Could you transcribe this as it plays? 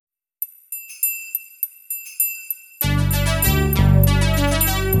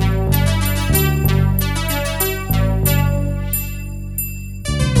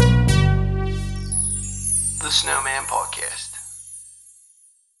the Snowman Podcast.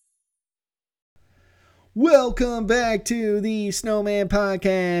 Welcome back to the Snowman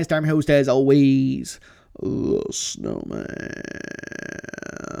Podcast. I'm your host, as always, the Snowman.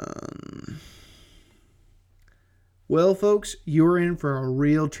 Well, folks, you're in for a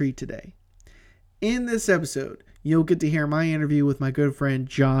real treat today. In this episode, you'll get to hear my interview with my good friend,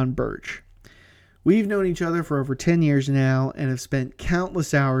 Jon Birch. We've known each other for over 10 years now and have spent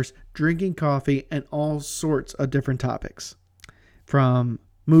countless hours drinking coffee and all sorts of different topics. From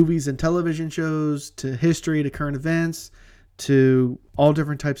movies and television shows, to history, to current events, to all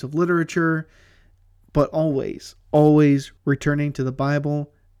different types of literature, but always returning to the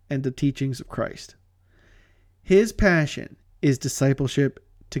Bible and the teachings of Christ. His passion is discipleship,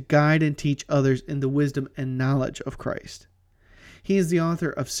 to guide and teach others in the wisdom and knowledge of Christ. He is the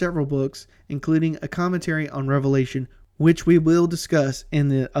author of several books, including a commentary on Revelation, which we will discuss in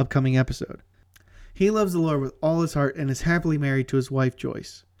the upcoming episode. He loves the Lord with all his heart and is happily married to his wife,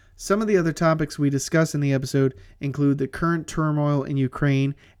 Joyce. Some of the other topics we discuss in the episode include the current turmoil in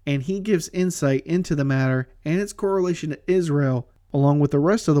Ukraine, and he gives insight into the matter and its correlation to Israel, along with the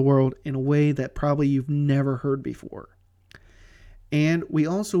rest of the world, in a way that probably you've never heard before. And we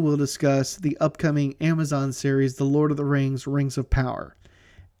also will discuss the upcoming Amazon series, The Lord of the Rings, Rings of Power,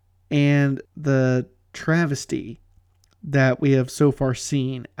 and the travesty that we have so far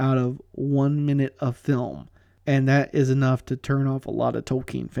seen out of 1 minute of film. And that is enough to turn off a lot of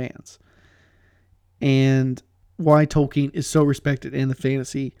Tolkien fans. And why Tolkien is so respected in the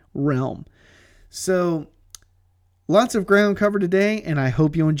fantasy realm. So, lots of ground covered today, and I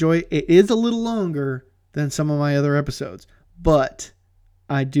hope you enjoy it. It is a little longer than some of my other episodes, but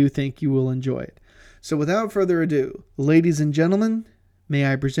I do think you will enjoy it. So without further ado, ladies and gentlemen,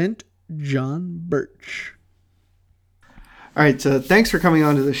 may I present Jon Birch. All right, so thanks for coming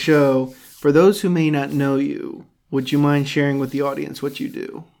on to the show. For those who may not know you, would you mind sharing with the audience what you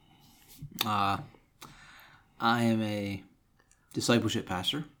do? I am a discipleship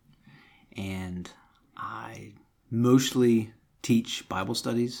pastor, and I mostly teach Bible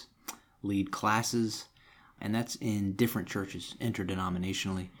studies, lead classes, and that's in different churches,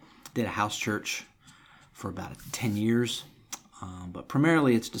 interdenominationally. Did a house church for about 10 years, but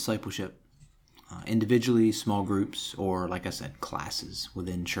primarily it's discipleship. Individually, small groups, or like I said, classes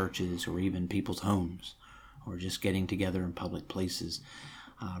within churches or even people's homes, or just getting together in public places.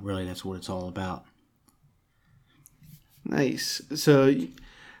 Really, that's what it's all about. Nice. So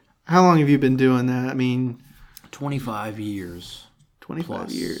how long have you been doing that? I mean, 25 years. 25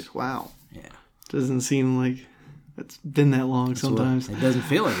 plus. years. Wow. Yeah. Doesn't seem like it's been that long sometimes. It doesn't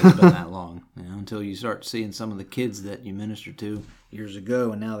feel like it's been that long, until you start seeing some of the kids that you ministered to years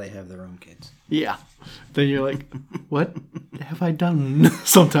ago, and now they have their own kids. Yeah. Then you're like, what have I done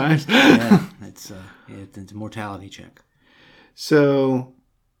sometimes? Yeah, it's a mortality check. So,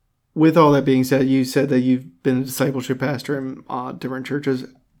 with all that being said, you said that you've been a discipleship pastor in different churches.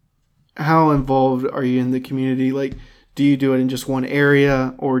 How involved are you in the community? Like, do you do it in just one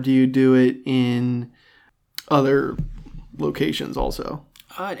area, or do you do it in other locations also?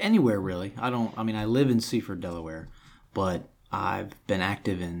 Anywhere, really. I live in Seaford, Delaware, but I've been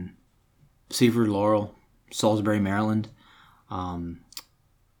active in Seaford, Laurel, Salisbury, Maryland,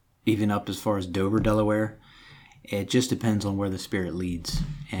 even up as far as Dover, Delaware. It just depends on where the Spirit leads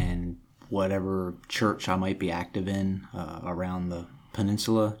and whatever church I might be active in around the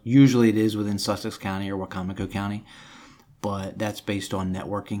peninsula. Usually it is within Sussex County or Wacomico County, but that's based on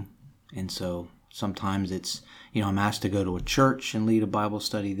networking. And so sometimes it's, I'm asked to go to a church and lead a Bible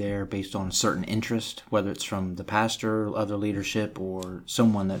study there based on a certain interest, whether it's from the pastor, other leadership, or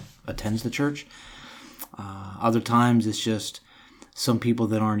someone that attends the church. Other times it's just some people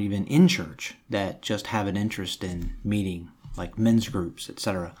that aren't even in church that just have an interest in meeting, like men's groups,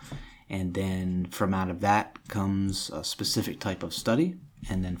 etc. And then from out of that comes a specific type of study,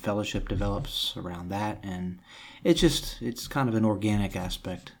 and then fellowship develops around that. And it's kind of an organic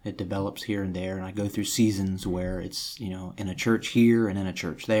aspect. It develops here and there, and I go through seasons where it's, in a church here and in a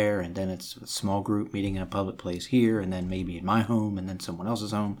church there, and then it's a small group meeting in a public place here, and then maybe in my home, and then someone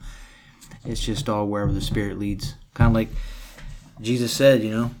else's home. It's just all wherever the Spirit leads. Kind of like Jesus said,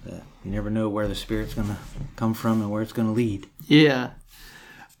 that you never know where the Spirit's going to come from and where it's going to lead. Yeah.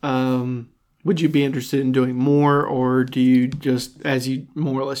 Would you be interested in doing more, or do you just, as you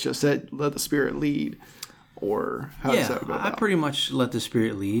more or less just said, let the Spirit lead? Or how does that go about? I pretty much let the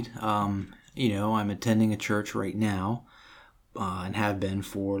Spirit lead. I'm attending a church right now and have been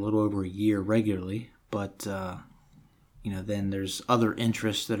for a little over a year regularly. But, then there's other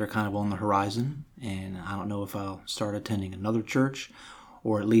interests that are kind of on the horizon. And I don't know if I'll start attending another church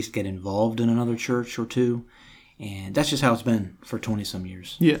or at least get involved in another church or two. And that's just how it's been for 20-some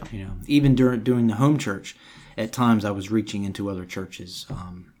years. Yeah. Even doing the home church, at times I was reaching into other churches.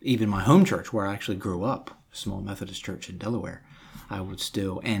 Even my home church, where I actually grew up, a small Methodist church in Delaware, I would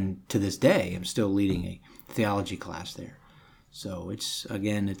still, and to this day, I'm still leading a theology class there. So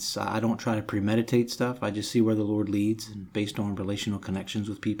I don't try to premeditate stuff. I just see where the Lord leads, and based on relational connections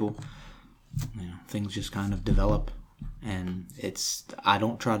with people, things just kind of develop. And I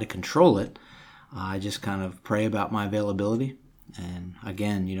don't try to control it. I just kind of pray about my availability. And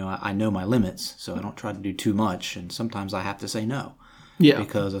again, I know my limits, so I don't try to do too much. And sometimes I have to say no. Yeah.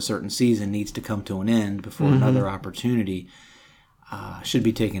 Because a certain season needs to come to an end before another opportunity should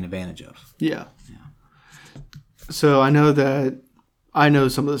be taken advantage of. Yeah. So I know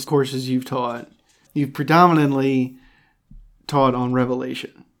some of the courses you've taught. You've predominantly taught on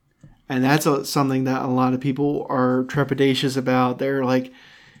Revelation. And that's something that a lot of people are trepidatious about. They're like,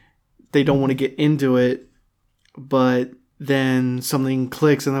 they don't want to get into it, but then something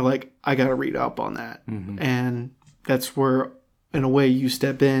clicks and they're like, I got to read up on that. Mm-hmm. And that's where, in a way, you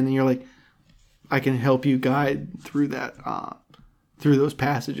step in and you're like, I can help you guide through that, through those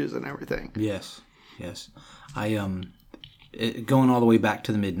passages and everything. Yes. I going all the way back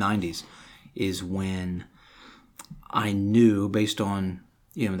to the mid-90s is when I knew, based on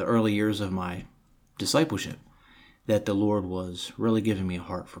the early years of my discipleship, that the Lord was really giving me a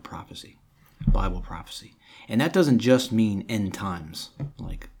heart for prophecy, Bible prophecy. And that doesn't just mean end times,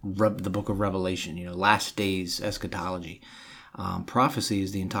 like the book of Revelation, last days eschatology. Prophecy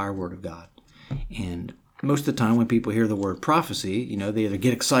is the entire Word of God. And most of the time when people hear the word prophecy, they either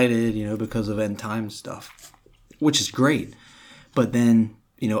get excited, because of end time stuff, which is great. But then,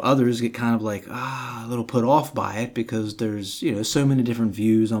 others get kind of like, a little put off by it because there's, so many different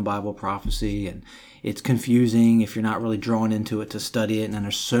views on Bible prophecy, and it's confusing if you're not really drawn into it to study it, and then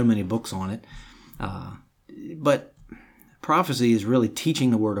there's so many books on it. But prophecy is really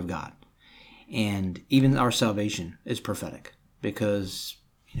teaching the Word of God. And even our salvation is prophetic because,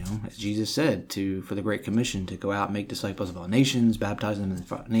 as Jesus said, for the Great Commission to go out and make disciples of all nations, baptizing them in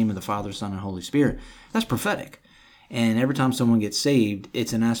the name of the Father, Son, and Holy Spirit. That's prophetic. And every time someone gets saved,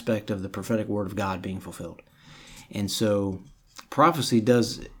 it's an aspect of the prophetic Word of God being fulfilled. And so prophecy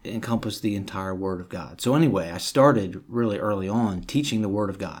does encompass the entire Word of God. So anyway, I started really early on teaching the Word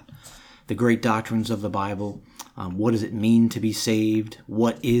of God, the great doctrines of the Bible. What does it mean to be saved?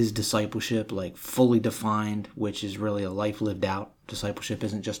 What is discipleship, like fully defined, which is really a life lived out. Discipleship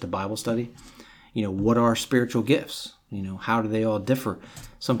isn't just a Bible study. What are spiritual gifts? How do they all differ?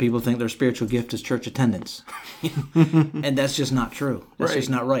 Some people think their spiritual gift is church attendance. And that's just not true. That's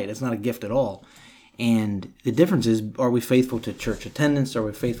just not right. It's not a gift at all. And the difference is, are we faithful to church attendance? Are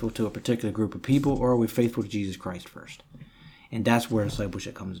we faithful to a particular group of people? Or are we faithful to Jesus Christ first? And that's where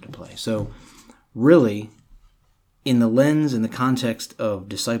discipleship comes into play. So really, in the lens and the context of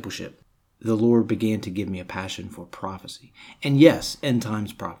discipleship, the Lord began to give me a passion for prophecy. And yes, end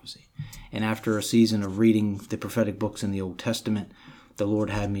times prophecy. And after a season of reading the prophetic books in the Old Testament, the Lord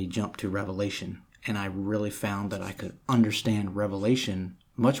had me jump to Revelation. And I really found that I could understand Revelation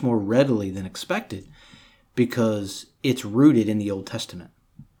much more readily than expected because it's rooted in the Old Testament.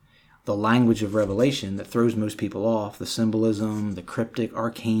 The language of Revelation that throws most people off, the symbolism, the cryptic,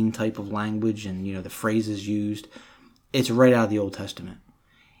 arcane type of language, and the phrases used, it's right out of the Old Testament.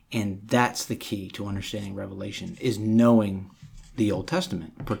 And that's the key to understanding Revelation, is knowing the Old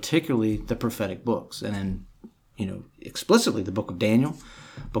Testament, particularly the prophetic books. And then, explicitly the book of Daniel,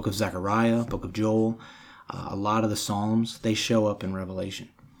 book of Zechariah, book of Joel, a lot of the Psalms, they show up in Revelation.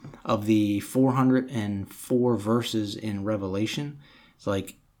 Of the 404 verses in Revelation, it's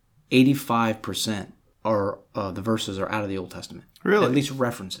like 85% are the verses are out of the Old Testament. Really? At least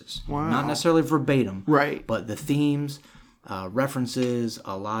references. Wow. Not necessarily verbatim. Right. But the themes, references,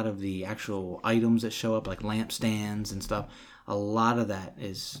 a lot of the actual items that show up, like lampstands and stuff, a lot of that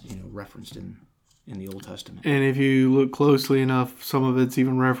is referenced in the Old Testament. And if you look closely enough, some of it's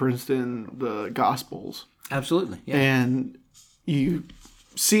even referenced in the Gospels. Absolutely. Yeah. And you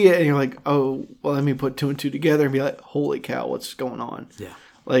see it and you're like, oh, well, let me put two and two together and be like, holy cow, what's going on? Yeah.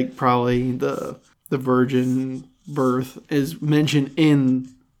 Like probably the virgin birth is mentioned in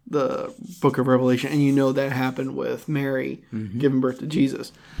the book of Revelation, and that happened with Mary giving birth to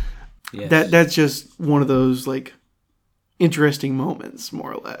Jesus. Yes. That's just one of those like interesting moments,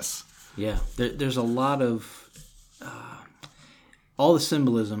 more or less. Yeah, there's a lot of all the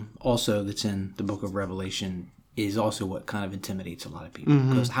symbolism also that's in the book of Revelation is also what kind of intimidates a lot of people.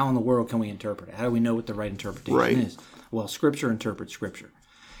 Because how in the world can we interpret it? How do we know what the right interpretation is? Well, Scripture interprets Scripture.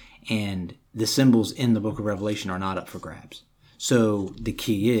 And the symbols in the book of Revelation are not up for grabs. So the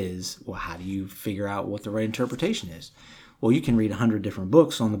key is, well, how do you figure out what the right interpretation is? Well, you can read 100 different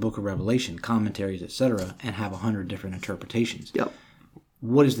books on the book of Revelation, commentaries, etc., and have 100 different interpretations. Yep.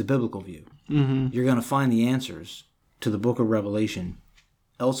 What is the biblical view? Mm-hmm. You're going to find the answers to the book of Revelation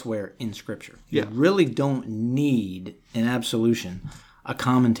elsewhere in Scripture. Yeah. You really don't need an absolution, a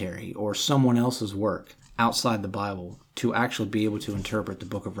commentary, or someone else's work outside the Bible to actually be able to interpret the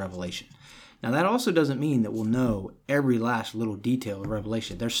book of Revelation. Now, that also doesn't mean that we'll know every last little detail of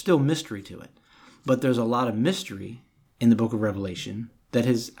Revelation. There's still mystery to it. But there's a lot of mystery in the book of Revelation that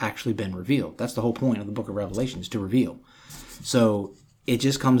has actually been revealed. That's the whole point of the book of Revelation, is to reveal. So it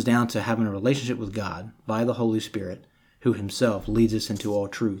just comes down to having a relationship with God by the Holy Spirit, who himself leads us into all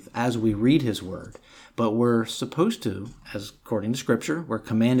truth as we read his word. But we're supposed to, as according to Scripture, we're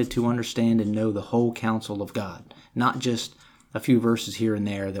commanded to understand and know the whole counsel of God, not just a few verses here and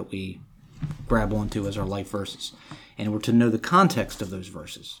there that we grab onto as our life verses. And we're to know the context of those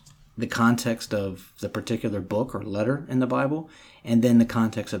verses, the context of the particular book or letter in the Bible, and then the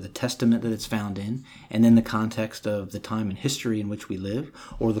context of the testament that it's found in, and then the context of the time and history in which we live,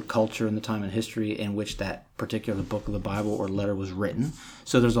 or the culture and the time and history in which that particular book of the Bible or letter was written.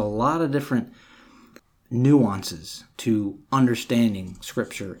 So there's a lot of different nuances to understanding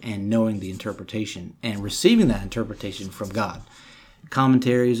Scripture and knowing the interpretation and receiving that interpretation from God.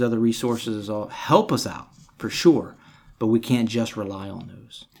 Commentaries, other resources all help us out for sure, but we can't just rely on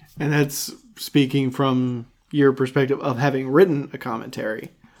those. And that's speaking from your perspective of having written a commentary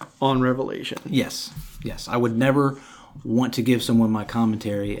on Revelation. Yes. I would never want to give someone my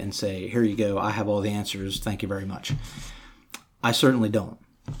commentary and say, here you go, I have all the answers, thank you very much. I certainly don't.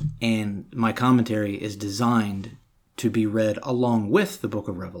 And my commentary is designed to be read along with the book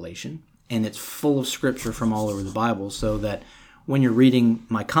of Revelation, and it's full of scripture from all over the Bible, so that when you're reading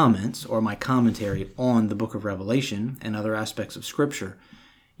my comments or my commentary on the book of Revelation and other aspects of Scripture,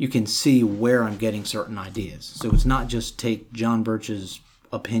 you can see where I'm getting certain ideas. So it's not just take Jon Birch's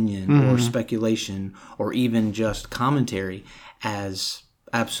opinion or speculation or even just commentary as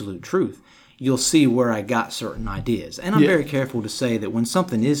absolute truth. You'll see where I got certain ideas. And I'm very careful to say that when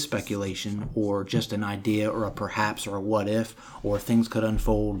something is speculation or just an idea or a perhaps or a what if or things could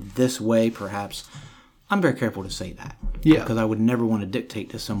unfold this way perhaps, I'm very careful to say that. Yeah. Because I would never want to dictate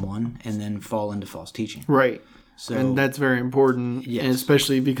to someone and then fall into false teaching. Right. So, and that's very important, yes. and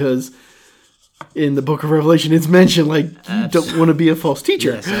especially because in the book of Revelation it's mentioned like you don't want to be a false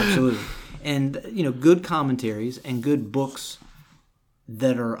teacher. Yes, absolutely. And, good commentaries and good books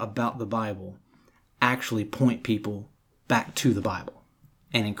that are about the Bible actually point people back to the Bible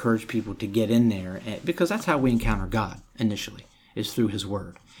and encourage people to get in there, because that's how we encounter God initially, is through his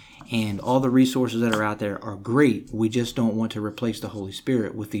word. And all the resources that are out there are great. We just don't want to replace the Holy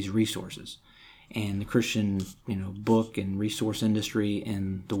Spirit with these resources. And the Christian, book and resource industry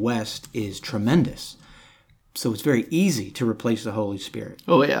in the West is tremendous. So it's very easy to replace the Holy Spirit.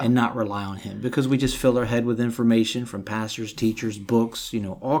 Oh, yeah. And not rely on him, because we just fill our head with information from pastors, teachers, books,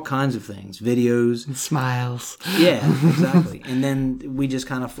 all kinds of things, videos. And smiles. Yeah, exactly. And then we just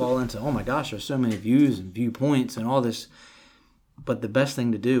kind of fall into, oh my gosh, there's so many views and viewpoints and all this. But the best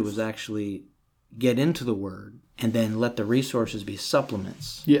thing to do is actually get into the Word and then let the resources be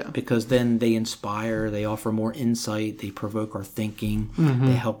supplements. Yeah. Because then they inspire, they offer more insight, they provoke our thinking,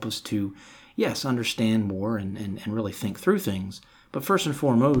 they help us to, yes, understand more and really think through things. But first and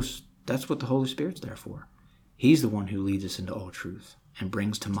foremost, that's what the Holy Spirit's there for. He's the one who leads us into all truth and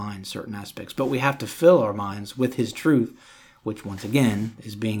brings to mind certain aspects. But we have to fill our minds with his truth, which once again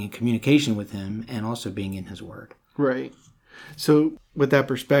is being in communication with him and also being in his Word. Right. So with that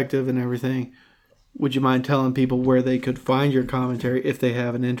perspective and everything, would you mind telling people where they could find your commentary if they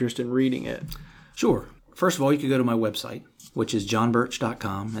have an interest in reading it? Sure. First of all, you could go to my website, which is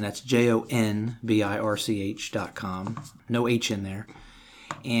jonbirch.com, and that's JONBIRCH.com. No H in there.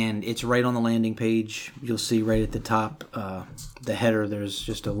 And it's right on the landing page. You'll see right at the top, the header, there's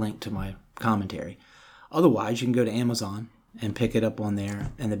just a link to my commentary. Otherwise, you can go to Amazon and pick it up on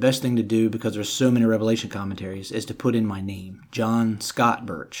there. And the best thing to do, because there's so many Revelation commentaries, is to put in my name, Jon Scott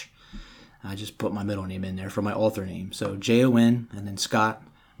Birch. I just put my middle name in there for my author name. So Jon and then Scott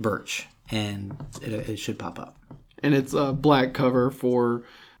Birch, and it should pop up. And it's a black cover for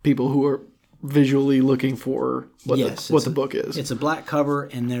people who are visually looking for what the book is. It's a black cover,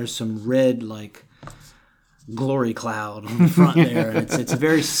 and there's some red glory cloud on the front there. And it's a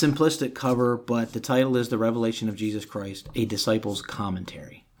very simplistic cover, but the title is The Revelation of Jesus Christ, A Disciple's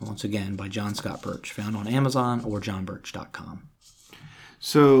Commentary. Once again, by Jon Scott Birch, found on Amazon or jonbirch.com.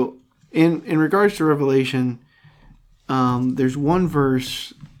 So in regards to Revelation, there's one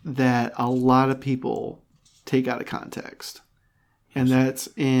verse that a lot of people take out of context. And that's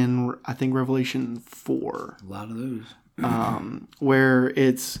in, I think, Revelation 4. A lot of those. Where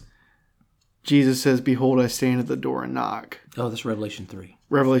it's, Jesus says, "Behold, I stand at the door and knock." Oh, that's Revelation 3.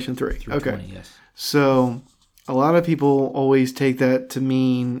 Revelation 3. Okay. 20, yes. So a lot of people always take that to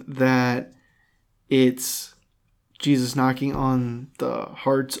mean that it's Jesus knocking on the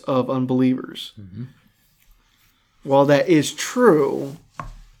hearts of unbelievers. Mm-hmm. While that is true,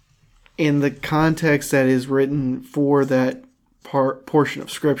 in the context that is written for that portion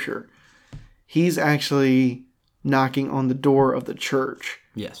of Scripture, he's actually knocking on the door of the church.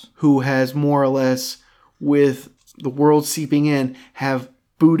 Yes. Who has more or less, with the world seeping in, have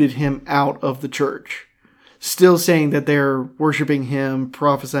booted him out of the church. Still saying that they're worshiping him,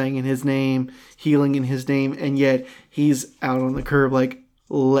 prophesying in his name, healing in his name, and yet he's out on the curb like,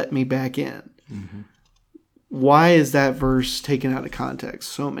 let me back in. Mm-hmm. Why is that verse taken out of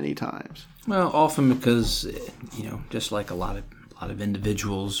context so many times? Well, often because, just like a lot of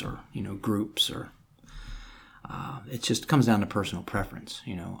individuals or, groups, or it just comes down to personal preference.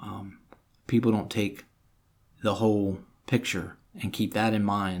 People don't take the whole picture and keep that in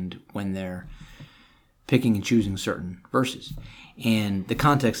mind when they're picking and choosing certain verses. And the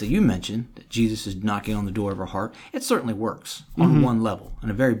context that you mentioned, that Jesus is knocking on the door of our heart, it certainly works on one level, on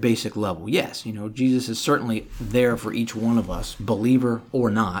a very basic level. Yes, Jesus is certainly there for each one of us, believer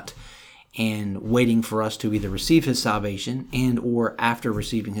or not, and waiting for us to either receive his salvation and or after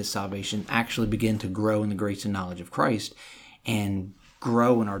receiving his salvation actually begin to grow in the grace and knowledge of Christ and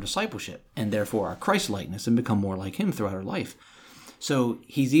grow in our discipleship and therefore our Christ-likeness and become more like him throughout our life. So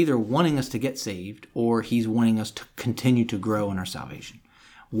he's either wanting us to get saved or he's wanting us to continue to grow in our salvation.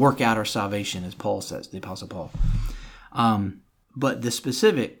 Work out our salvation, as Paul says, the Apostle Paul. But the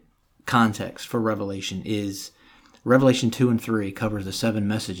specific context for Revelation is Revelation 2 and 3 covers the 7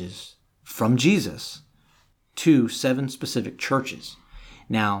 messages from Jesus to 7 specific churches.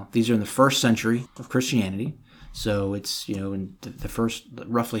 Now, these are in the first century of Christianity. So it's, in the first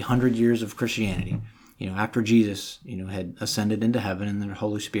roughly 100 years of Christianity. After Jesus, had ascended into heaven and the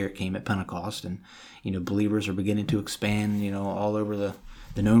Holy Spirit came at Pentecost and, believers are beginning to expand, all over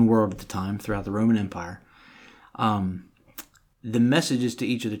the known world at the time throughout the Roman Empire. The messages to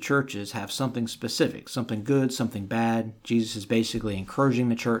each of the churches have something specific, something good, something bad. Jesus is basically encouraging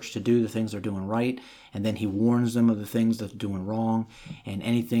the church to do the things they're doing right, and then he warns them of the things that they're doing wrong, and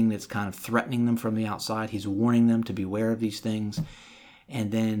anything that's kind of threatening them from the outside, he's warning them to beware of these things.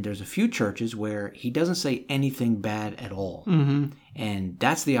 And then there's a few churches where he doesn't say anything bad at all. Mm-hmm. And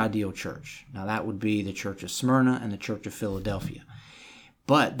that's the ideal church. Now, that would be the Church of Smyrna and the Church of Philadelphia.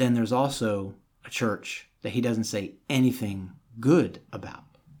 But then there's also a church that he doesn't say anything good about.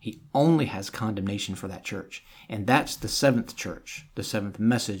 He only has condemnation for that church. And that's the 7th church, the 7th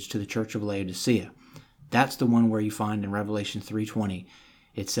message to the Church of Laodicea. That's the one where you find in Revelation 3:20,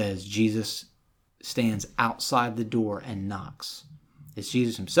 it says Jesus stands outside the door and knocks. It's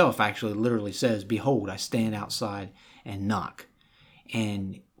Jesus himself actually literally says, "Behold, I stand outside and knock."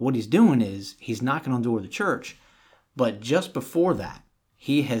 And what he's doing is he's knocking on the door of the church, but just before that,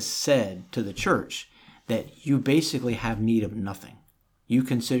 he has said to the church that you basically have need of nothing. You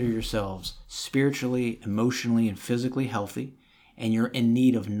consider yourselves spiritually, emotionally, and physically healthy, and you're in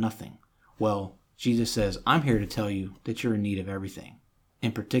need of nothing. Well, Jesus says, I'm here to tell you that you're in need of everything.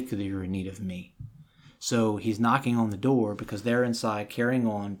 In particular, you're in need of me. So he's knocking on the door because they're inside carrying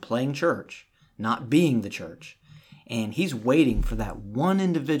on, playing church, not being the church. And he's waiting for that one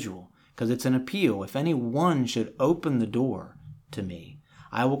individual because it's an appeal. If any one should open the door to me,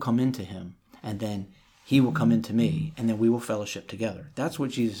 I will come into him and then he will come into me and then we will fellowship together. That's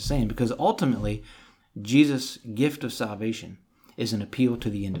what Jesus is saying, because ultimately Jesus' gift of salvation is an appeal to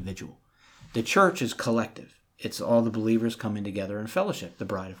the individual. The church is collective. It's all the believers coming together in fellowship, the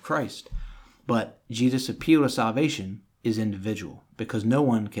bride of Christ. But Jesus' appeal to salvation is individual because no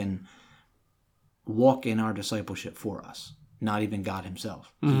one can walk in our discipleship for us, not even God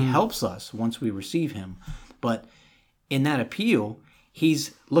himself. Mm-hmm. He helps us once we receive him. But in that appeal,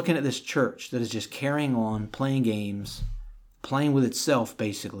 he's looking at this church that is just carrying on, playing games, playing with itself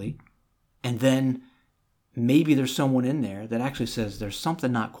basically. And then maybe there's someone in there that actually says there's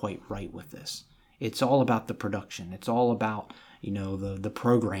something not quite right with this. It's all about the production. It's all about the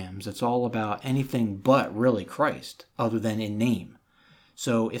programs. It's all about anything but really Christ, other than in name.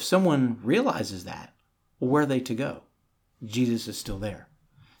 So if someone realizes that, well, where are they to go? Jesus is still there.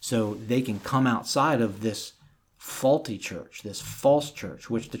 So they can come outside of this faulty church, this false church,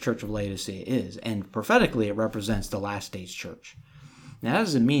 which the Church of Laodicea is. And prophetically, it represents the last stage church. Now, that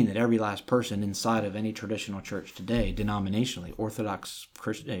doesn't mean that every last person inside of any traditional church today, denominationally, Orthodox,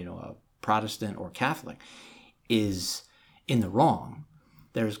 Christian, Protestant, or Catholic, is in the wrong.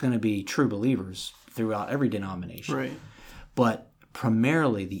 There's going to be true believers throughout every denomination. Right. But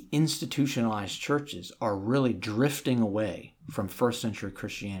primarily the institutionalized churches are really drifting away from first century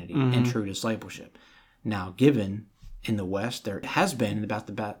Christianity and true discipleship. Now, given in the West, there has been in about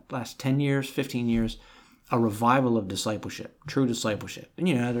the last 10 years, 15 years, a revival of discipleship, true discipleship. And,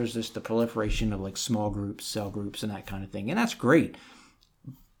 there's the proliferation of like small groups, cell groups, and that kind of thing. And that's great.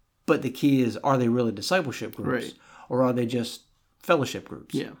 But the key is, are they really discipleship groups? Right. Or are they just fellowship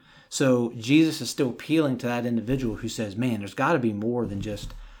groups? Yeah. So Jesus is still appealing to that individual who says, man, there's got to be more than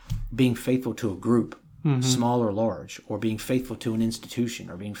just being faithful to a group, small or large, or being faithful to an institution,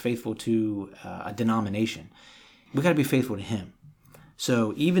 or being faithful to a denomination. We got to be faithful to him.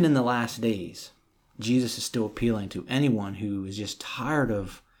 So even in the last days, Jesus is still appealing to anyone who is just tired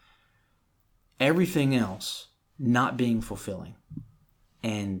of everything else not being fulfilling.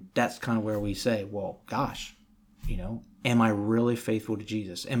 And that's kind of where we say, well, gosh, am I really faithful to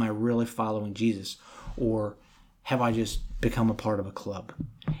Jesus? Am I really following Jesus? Or have I just become a part of a club?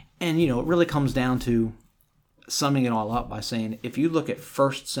 And, it really comes down to summing it all up by saying, if you look at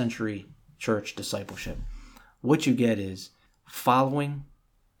first century church discipleship, what you get is following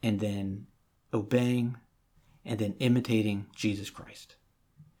and then obeying and then imitating Jesus Christ.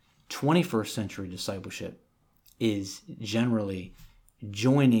 21st century discipleship is generally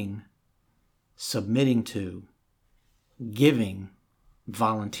joining, submitting to, giving,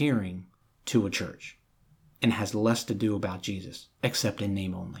 volunteering to a church, and has less to do about Jesus, except in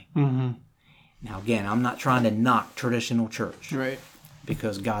name only. Now, again, I'm not trying to knock traditional church. Right.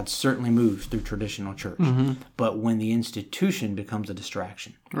 Because God certainly moves through traditional church. But when the institution becomes a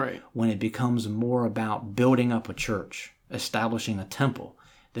distraction, Right. when it becomes more about building up a church, establishing a temple,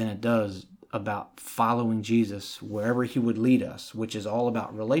 than it does about following Jesus wherever he would lead us, which is all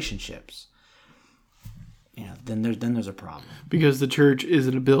about relationships, then there's a problem. Because the church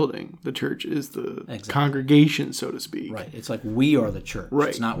isn't a building. The church is the congregation, so to speak. Right. It's like we are the church. Right.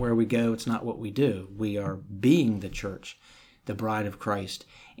 It's not where we go. It's not what we do. We are being the church, the bride of Christ.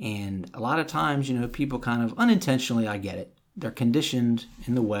 And a lot of times, people kind of unintentionally, I get it, they're conditioned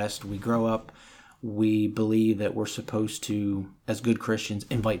in the West. We grow up, we believe that we're supposed to, as good Christians,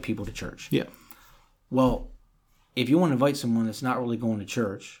 invite people to church. Yeah. Well, if you want to invite someone that's not really going to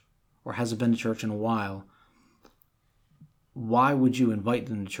church or hasn't been to church in a while, why would you invite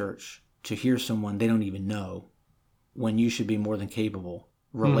them to church to hear someone they don't even know when you should be more than capable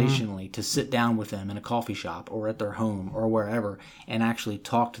relationally to sit down with them in a coffee shop or at their home or wherever and actually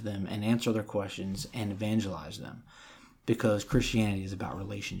talk to them and answer their questions and evangelize them? Because Christianity is about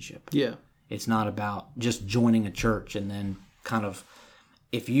relationship. Yeah. It's not about just joining a church and then kind of,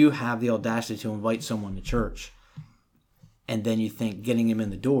 if you have the audacity to invite someone to church and then you think getting him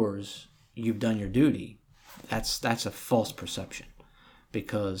in the doors, you've done your duty. That's a false perception,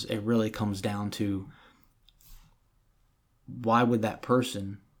 because it really comes down to, why would that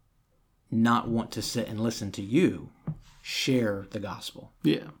person not want to sit and listen to you share the gospel?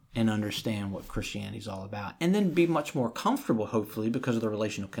 Yeah. And understand what Christianity is all about, and then be much more comfortable, hopefully, because of the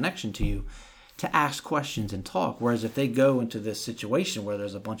relational connection to you, to ask questions and talk. Whereas if they go into this situation where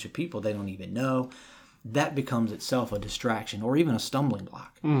there's a bunch of people they don't even know, that becomes itself a distraction or even a stumbling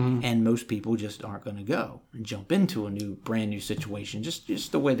block. And most people just aren't going to go and jump into a brand new situation,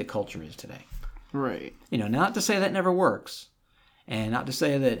 just the way the culture is today. Right. Not to say that never works, and not to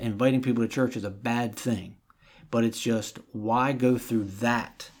say that inviting people to church is a bad thing, but it's just, why go through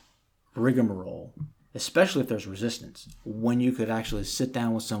that rigmarole, especially if there's resistance, when you could actually sit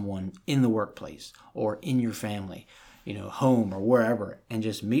down with someone in the workplace or in your family, home or wherever, and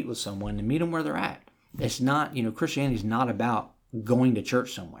just meet with someone and meet them where they're at. It's not, Christianity is not about going to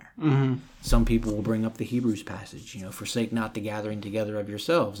church somewhere. Some people will bring up the Hebrews passage, forsake not the gathering together of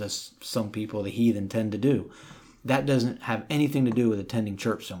yourselves, as some people, the heathen, tend to do. That doesn't have anything to do with attending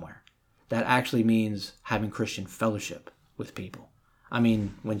church somewhere. That actually means having Christian fellowship with people. I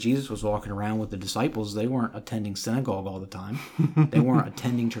mean, when Jesus was walking around with the disciples, they weren't attending synagogue all the time. They weren't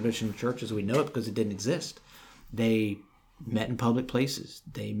attending traditional church as we know it, because it didn't exist. They met in public places.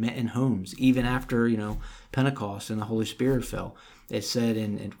 They met in homes. Even after, Pentecost and the Holy Spirit fell, it said,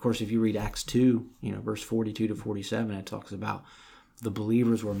 and of course, if you read Acts 2, verse 42 to 47, it talks about the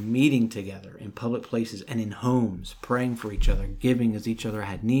believers were meeting together in public places and in homes, praying for each other, giving as each other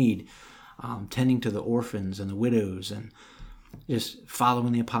had need, tending to the orphans and the widows, and just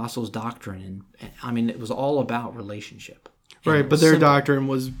following the apostles' doctrine. And I mean, it was all about relationship. Right, but their doctrine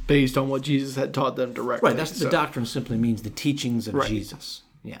was based on what Jesus had taught them directly. Right, the doctrine simply means the teachings of Jesus.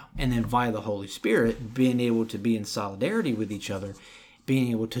 Yeah, and then via the Holy Spirit, being able to be in solidarity with each other,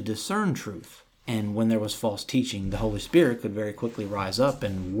 being able to discern truth And when there was false teaching, the Holy Spirit could very quickly rise up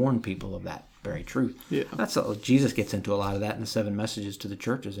and warn people of that very truth. Yeah. Jesus gets into a lot of that in the 7 messages to the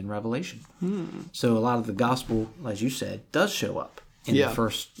churches in Revelation. So a lot of the gospel, as you said, does show up in the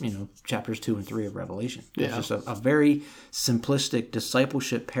first, chapters 2 and 3 of Revelation. It's just a very simplistic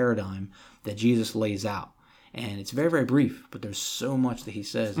discipleship paradigm that Jesus lays out. And it's very, very brief, but there's so much that he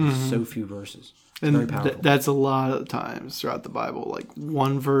says in so few verses. It's very powerful. That's a lot of times throughout the Bible. Like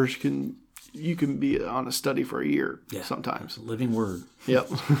one verse you can be on a study for a year sometimes. Living word. Yep.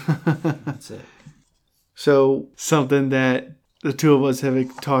 That's it. So something that the two of us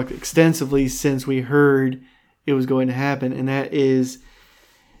have talked extensively since we heard it was going to happen, and that is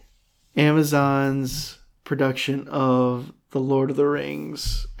Amazon's production of The Lord of the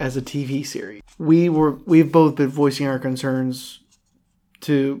Rings as a TV series. We've both been voicing our concerns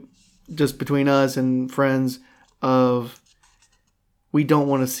to just between us and friends of we don't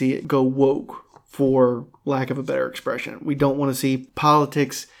want to see it go woke, for lack of a better expression. We don't want to see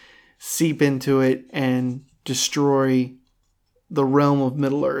politics seep into it and destroy the realm of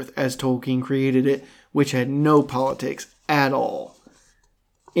Middle-earth as Tolkien created it, which had no politics at all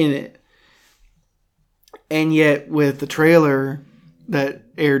in it. And yet, with the trailer that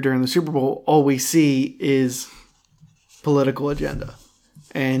aired during the Super Bowl, all we see is political agenda.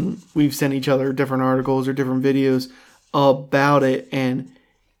 And we've sent each other different articles or different videos about it, and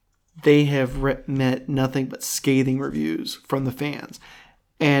they have met nothing but scathing reviews from the fans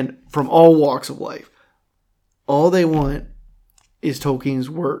and from all walks of life. All they want is Tolkien's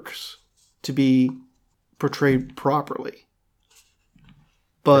works to be portrayed properly.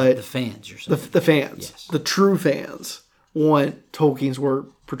 But the fans, you're saying. The fans, yes. The true fans, want Tolkien's work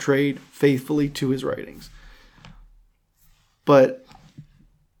portrayed faithfully to his writings. But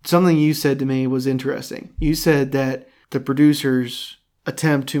something you said to me was interesting. You said that the producers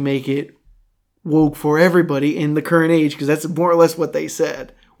attempt to make it woke for everybody in the current age, because that's more or less what they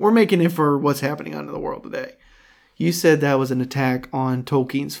said. We're making it for what's happening out in the world today. You said that was an attack on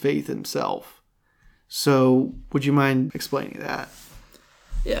Tolkien's faith himself. So would you mind explaining that?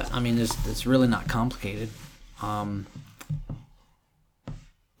 Yeah, I mean, it's really not complicated.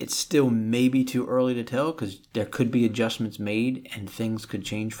 It's still maybe too early to tell, because there could be adjustments made and things could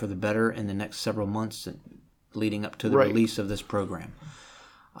change for the better in the next several months leading up to the release of this program.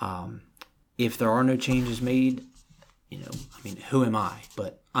 If there are no changes made, who am I?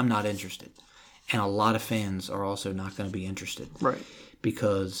 But I'm not interested. And a lot of fans are also not going to be interested. Right.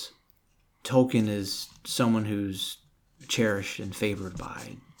 Because Tolkien is someone who's cherished and favored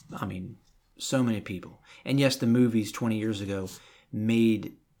by, so many people. And yes, the movies 20 years ago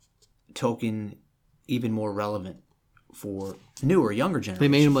made Tolkien even more relevant for newer, younger generations. They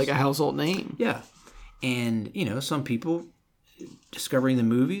made him like a household name. Yeah. And, some people discovering the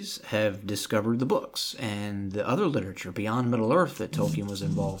movies have discovered the books and the other literature beyond Middle-earth that Tolkien was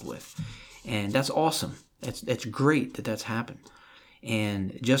involved with. And that's awesome. It's great that that's happened.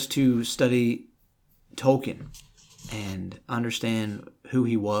 And just to study Tolkien and understand who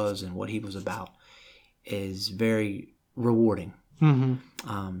he was and what he was about is very rewarding.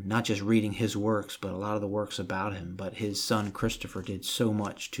 Mm-hmm. Not just reading his works, but a lot of the works about him. But his son Christopher did so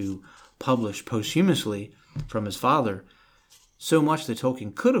much to publish posthumously from his father, so much that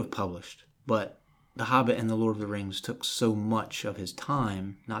Tolkien could have published. But The Hobbit and The Lord of the Rings took so much of his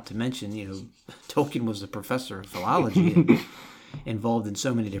time, not to mention, Tolkien was a professor of philology and involved in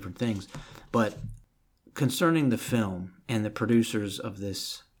so many different things. But concerning the film and the producers of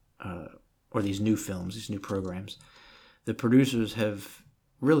this, or these new films, these new programs, the producers have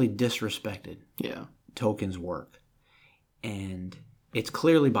really disrespected Tolkien's work. And it's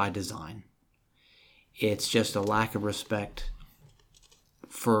clearly by design. It's just a lack of respect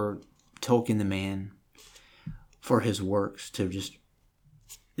for Tolkien the man, for his works.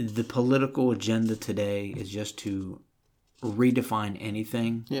 The political agenda today is just to redefine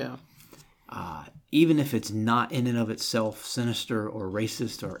anything. Yeah. Even if it's not in and of itself sinister or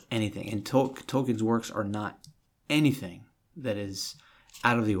racist or anything. And Tolkien's works are not anything that is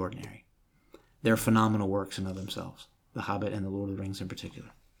out of the ordinary. They're phenomenal works in of themselves. The Hobbit and The Lord of the Rings in particular.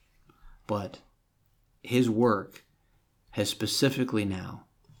 But his work has specifically now,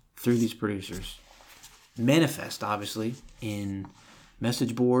 through these producers, manifest, obviously, in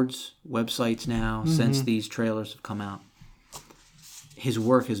message boards, websites now, since these trailers have come out. His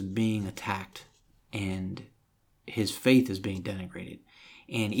work is being attacked, and his faith is being denigrated.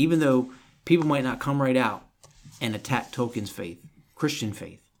 And even though people might not come right out and attack Tolkien's faith, Christian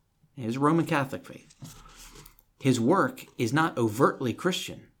faith, his Roman Catholic faith, his work is not overtly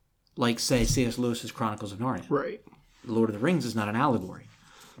Christian, like, say, C.S. Lewis's Chronicles of Narnia. Right. The Lord of the Rings is not an allegory.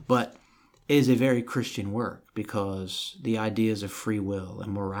 But is a very Christian work because the ideas of free will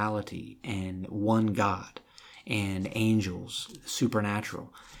and morality and one God and angels,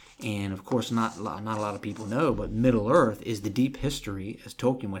 supernatural. And of course, not a lot of people know, but Middle Earth is the deep history, as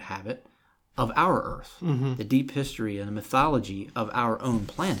Tolkien would have it, of our Earth. Mm-hmm. The deep history and the mythology of our own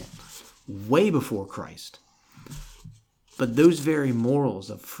planet, way before Christ. But those very morals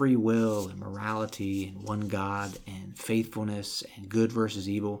of free will and morality and one God and faithfulness and good versus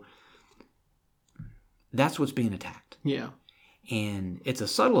evil, that's what's being attacked. Yeah. And it's a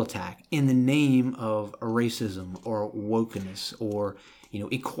subtle attack in the name of racism or wokeness or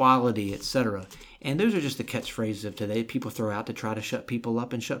equality, etc. And those are just the catchphrases of today people throw out to try to shut people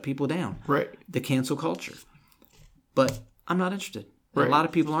up and shut people down. Right. The cancel culture. But I'm not interested. Right. A lot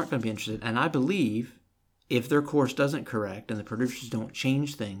of people aren't going to be interested. And I believe if their course doesn't correct and the producers don't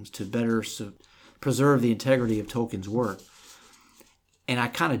change things to better preserve the integrity of Tolkien's work, and I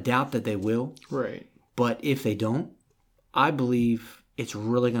kind of doubt that they will. Right. But if they don't, I believe it's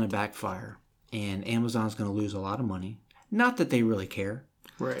really going to backfire, and Amazon's going to lose a lot of money. Not that they really care,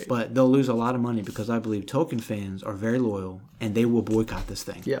 right? But they'll lose a lot of money because I believe Tolkien fans are very loyal, and they will boycott this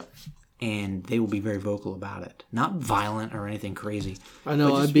thing. Yeah, and they will be very vocal about it. Not violent or anything crazy. I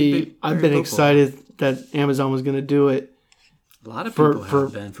know. I've been excited that Amazon was going to do it. A lot of people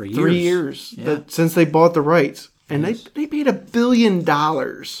have been for years. 3 years since they bought the rights, and they paid $1 billion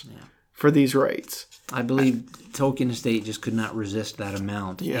for these rights. I believe Tolkien Estate just could not resist that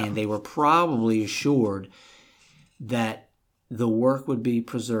amount. Yeah. And they were probably assured that the work would be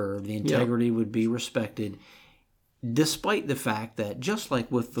preserved, the integrity would be respected, despite the fact that, just like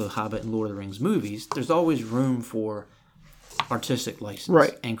with the Hobbit and Lord of the Rings movies, there's always room for artistic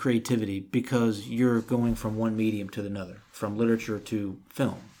license and creativity because you're going from one medium to another, from literature to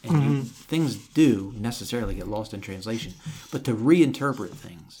film. And things do necessarily get lost in translation. But to reinterpret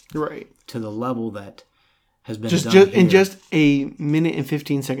things to the level that has been done here, in just a minute and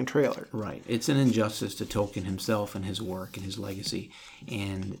 15-second trailer. Right. It's an injustice to Tolkien himself and his work and his legacy.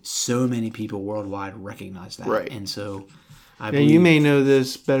 And so many people worldwide recognize that. Right. And so I believe... Now, you may know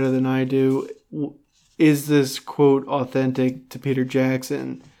this better than I do. Is this quote authentic to Peter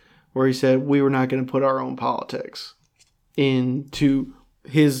Jackson, where he said, we were not going to put our own politics into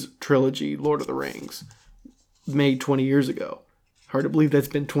his trilogy, Lord of the Rings, made 20 years ago? Hard to believe that's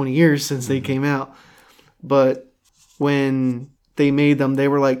been 20 years since they came out. But when they made them, they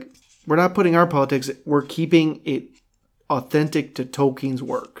were like, we're not putting our politics, we're keeping it authentic to Tolkien's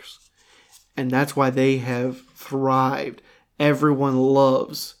works. And that's why they have thrived. Everyone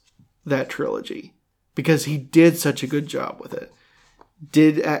loves that trilogy because he did such a good job with it.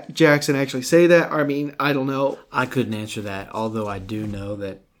 Did Jackson actually say that? I mean, I don't know. I couldn't answer that, although I do know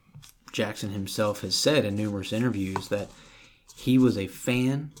that Jackson himself has said in numerous interviews that he was a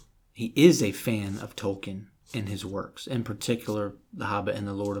fan. He is a fan of Tolkien and his works, in particular The Hobbit and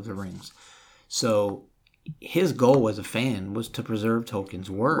The Lord of the Rings. So his goal as a fan was to preserve Tolkien's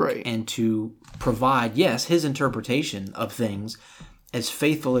work and to provide, his interpretation of things as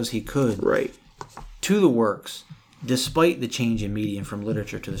faithful as he could to the works, despite the change in medium from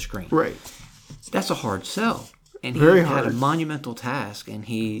literature to the screen. Right. That's a hard sell. And he had a monumental task, and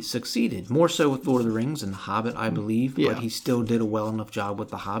he succeeded. More so with Lord of the Rings and The Hobbit, I believe. Yeah. But he still did a well enough job with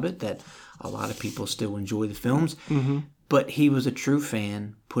The Hobbit that a lot of people still enjoy the films. Mm-hmm. But he was a true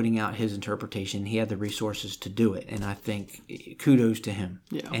fan putting out his interpretation. He had the resources to do it. And I think kudos to him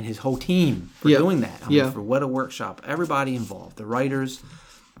and his whole team for doing that. I mean, for What a Workshop. Everybody involved. The writers,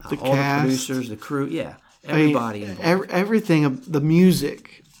 the all cast, the producers, the crew. Yeah, everybody involved. Everything, the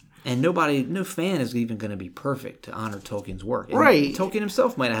music. And no fan is even going to be perfect to honor Tolkien's work. And right. Tolkien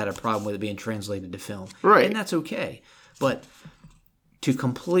himself might have had a problem with it being translated to film. Right. And that's okay. But to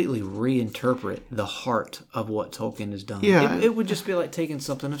completely reinterpret the heart of what Tolkien has done, it would just be like taking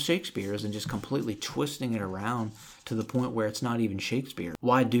something of Shakespeare's and just completely twisting it around to the point where it's not even Shakespeare.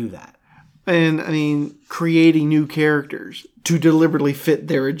 Why do that? And, I mean, creating new characters to deliberately fit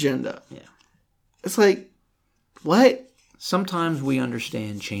their agenda. Yeah. It's like, what? Sometimes we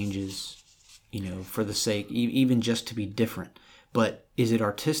understand changes, for the sake, even just to be different. But is it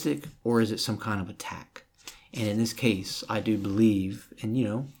artistic or is it some kind of attack? And in this case, I do believe,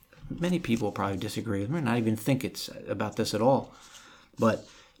 and many people probably disagree with me, and not even think it's about this at all. But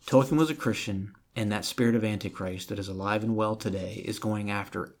Tolkien was a Christian, and that spirit of Antichrist that is alive and well today is going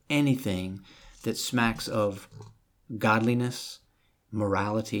after anything that smacks of godliness,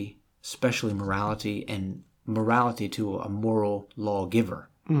 morality, especially morality, and morality to a moral lawgiver.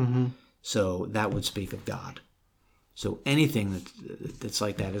 Mm-hmm. So that would speak of God. So anything that's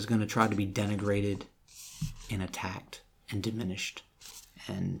like that is going to try to be denigrated and attacked and diminished.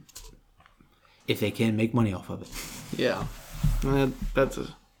 And if they can make money off of it. Yeah. That's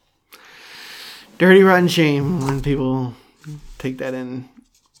a dirty, rotten shame when people take that and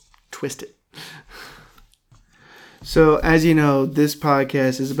twist it. So, as you know, this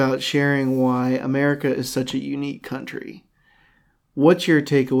podcast is about sharing why America is such a unique country. What's your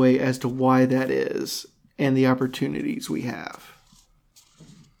takeaway as to why that is and the opportunities we have?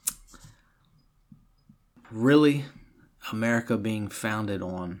 Really, America being founded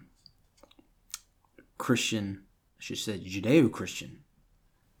on Christian, I should say Judeo-Christian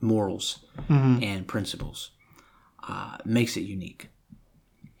morals and principles makes it unique.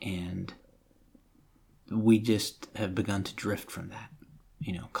 And we just have begun to drift from that,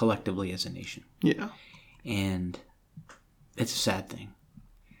 collectively as a nation. Yeah. And it's a sad thing.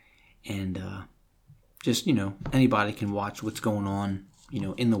 And just, anybody can watch what's going on,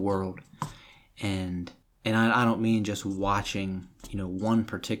 in the world. And I don't mean just watching, one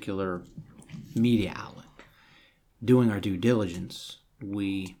particular media outlet. Doing our due diligence,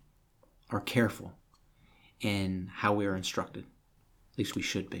 we are careful in how we are instructed. At least we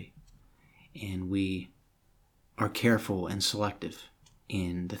should be. And we are careful and selective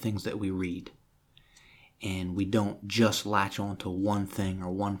in the things that we read. And we don't just latch on to one thing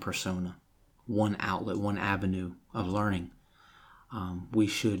or one persona, one outlet, one avenue of learning. We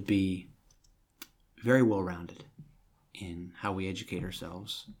should be very well-rounded in how we educate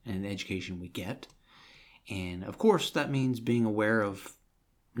ourselves and the education we get. And, of course, that means being aware of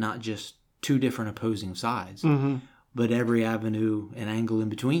not just two different opposing sides, but every avenue and angle in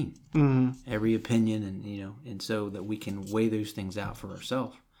between, every opinion, and so that we can weigh those things out for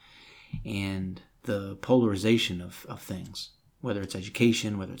ourselves. And the polarization of things, whether it's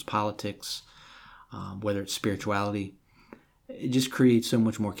education, whether it's politics, whether it's spirituality, it just creates so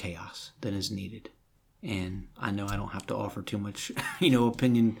much more chaos than is needed. And I know I don't have to offer too much,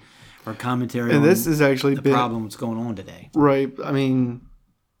 opinion or commentary on this is actually the problem that's going on today. Right. I mean,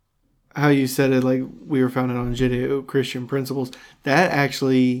 how you said it, like we were founded on Judeo-Christian principles, that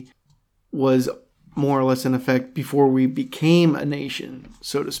actually was more or less in effect before we became a nation,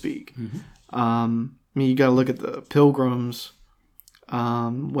 so to speak. You got to look at the Pilgrims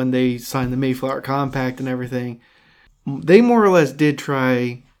when they signed the Mayflower Compact and everything. They more or less did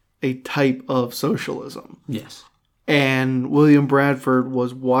try a type of socialism. Yes. And William Bradford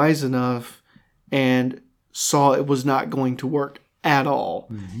was wise enough and saw it was not going to work at all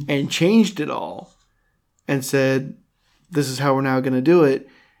and changed it all and said, this is how we're now going to do it,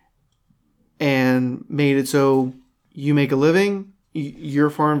 and made it so you make a living,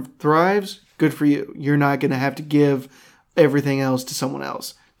 your farm thrives, good for you. You're not going to have to give everything else to someone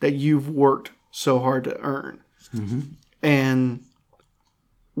else that you've worked so hard to earn. And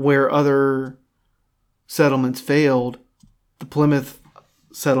where other settlements failed, the Plymouth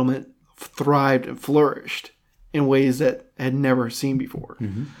settlement thrived and flourished in ways that had never seen before.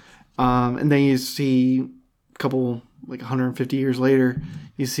 And then you see a couple, 150 years later,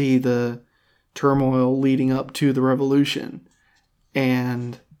 you see the turmoil leading up to the Revolution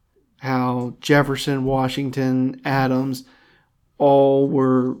and how Jefferson, Washington, Adams all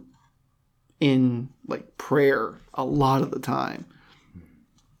were in prayer a lot of the time.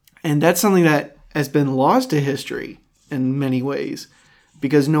 And that's something that has been lost to history in many ways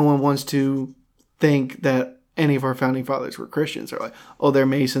because no one wants to think that any of our founding fathers were Christians or they're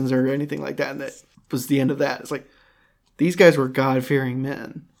Masons or anything like that. And that was the end of that. It's these guys were God-fearing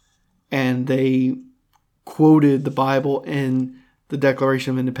men. And they quoted the Bible in the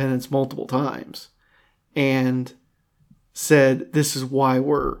Declaration of Independence multiple times and said, this is why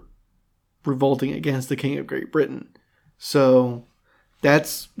we're revolting against the King of Great Britain. So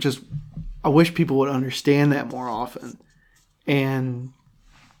that's just, I wish people would understand that more often and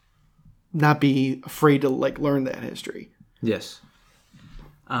not be afraid to learn that history. Yes.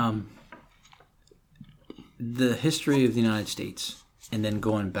 The history of the United States, and then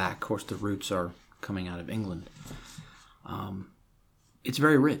going back, of course, the roots are coming out of England. It's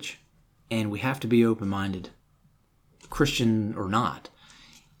very rich, and we have to be open-minded, Christian or not,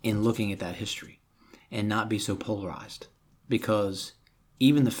 in looking at that history, and not be so polarized, because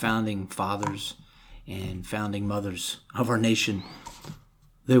even the founding fathers and founding mothers of our nation,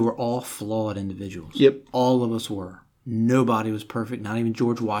 they were all flawed individuals. Yep. All of us were. Nobody was perfect, not even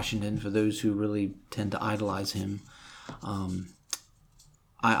George Washington, for those who really tend to idolize him.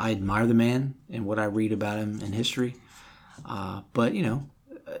 I admire the man and what I read about him in history. But,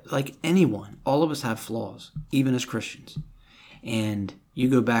 like anyone, all of us have flaws, even as Christians. And you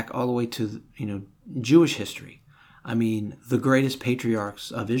go back all the way to, Jewish history. I mean, the greatest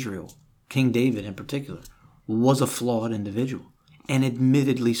patriarchs of Israel, King David in particular, was a flawed individual, and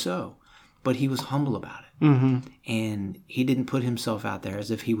admittedly so. but he was humble about it. Mm-hmm. And he didn't put himself out there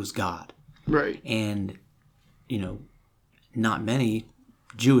as if he was God. Right. And, not many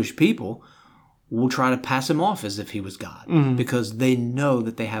Jewish people will try to pass him off as if he was God, because they know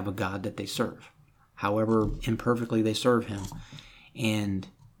that they have a God that they serve, however imperfectly they serve him. And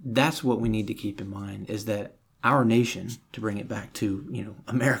that's what we need to keep in mind, is that our nation, to bring it back to,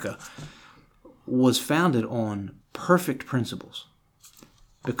 America, was founded on perfect principles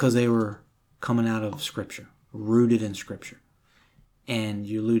because they were coming out of Scripture, rooted in Scripture. And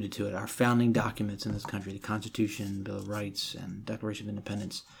you alluded to it, our founding documents in this country, the Constitution, Bill of Rights, and Declaration of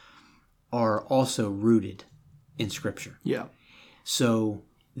Independence, are also rooted in Scripture. Yeah. So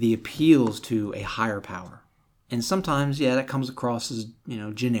the appeals to a higher power, and sometimes, that comes across as,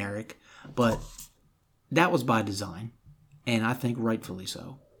 generic, but that was by design, and I think rightfully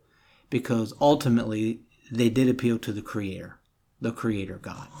so, because ultimately they did appeal to the Creator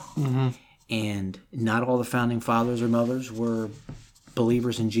God. Mm-hmm. And not all the founding fathers or mothers were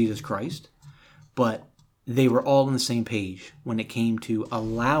believers in Jesus Christ, but they were all on the same page when it came to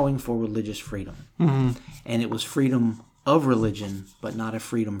allowing for religious freedom. Mm-hmm. And it was freedom of religion, but not a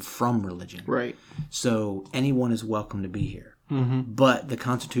freedom from religion. Right. So anyone is welcome to be here. Mm-hmm. But the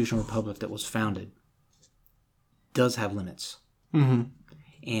constitutional republic that was founded does have limits. Mm-hmm.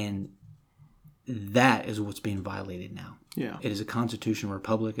 And that is what's being violated now. Yeah. It is a constitutional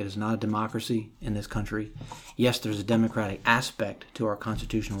republic. It is not a democracy in this country. Yes, there's a democratic aspect to our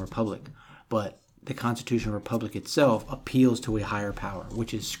constitutional republic, but the constitutional republic itself appeals to a higher power,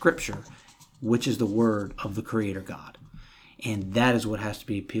 which is Scripture, which is the word of the Creator God. And that is what has to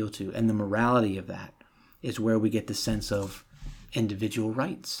be appealed to. And the morality of that is where we get the sense of individual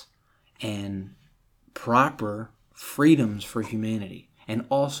rights and proper freedoms for humanity, and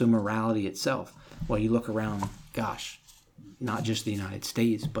also morality itself. Well, you look around, not just the United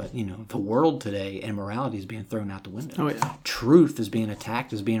States, but, the world today, and morality is being thrown out the window. Oh, yeah. Truth is being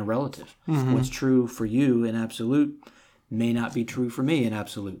attacked as being relative. Mm-hmm. What's true for you in absolute may not be true for me in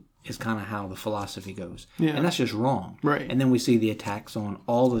absolute, is kind of how the philosophy goes. Yeah. And that's just wrong. Right. And then we see the attacks on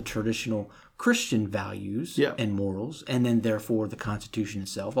all the traditional Christian values and morals, and then therefore the Constitution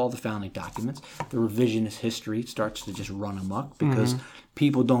itself, all the founding documents. The revisionist history starts to just run amok because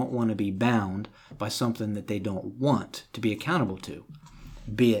people don't want to be bound by something that they don't want to be accountable to,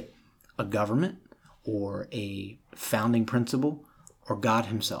 be it a government or a founding principle or God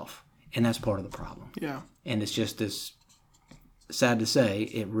himself. And that's part of the problem. Yeah. And it's just this, sad to say,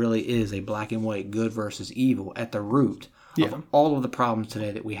 it really is a black and white, good versus evil at the root of all of the problems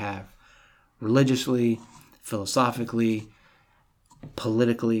today that we have, religiously, philosophically,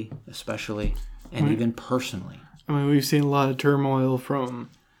 politically, especially, and even personally. I mean, we've seen a lot of turmoil from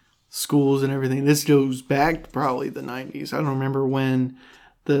schools and everything. This goes back to probably the 90s. I don't remember when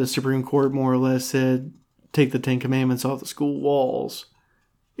the Supreme Court more or less said, take the Ten Commandments off the school walls.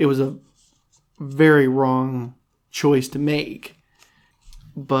 It was a very wrong choice to make.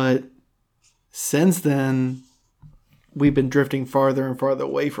 But since then, we've been drifting farther and farther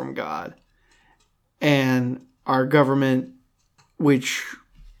away from God. And our government, which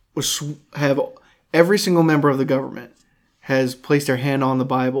have every single member of the government has placed their hand on the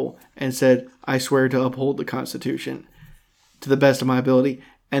Bible and said, I swear to uphold the Constitution to the best of my ability.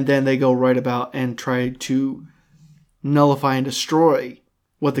 And then they go right about and try to nullify and destroy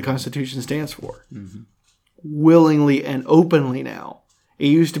what the Constitution stands for. Mm-hmm. Willingly and openly now. It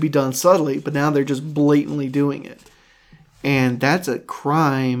used to be done subtly, but now they're just blatantly doing it. And that's a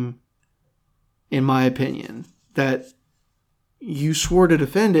crime, in my opinion, that you swore to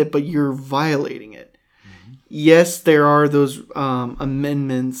defend it, but you're violating it. Mm-hmm. Yes, there are those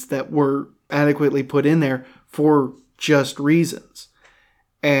amendments that were adequately put in there for just reasons.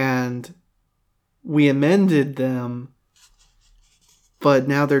 And we amended them, but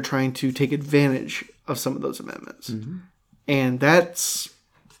now they're trying to take advantage of some of those amendments. Mm-hmm. And that's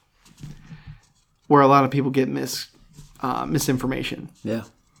where a lot of people get misinformation. Yeah.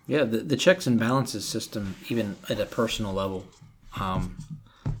 Yeah, the checks and balances system, even at a personal level,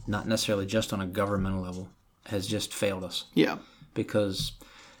 not necessarily just on a governmental level, has just failed us. Yeah. Because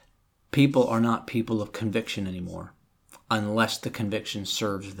people are not people of conviction anymore unless the conviction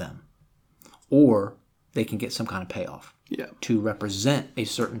serves them. Or they can get some kind of payoff to represent a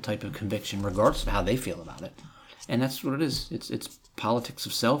certain type of conviction regardless of how they feel about it. And that's what it is. It's politics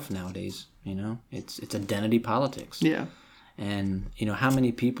of self nowadays, It's identity politics. Yeah. And, how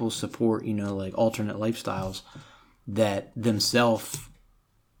many people support, like alternate lifestyles that themselves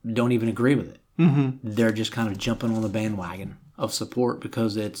don't even agree with it. Mm-hmm. They're just kind of jumping on the bandwagon of support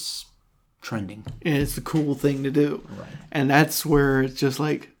because it's trending. And it's the cool thing to do. Right. And that's where it's just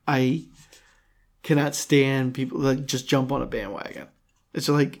like, I cannot stand people that just jump on a bandwagon. It's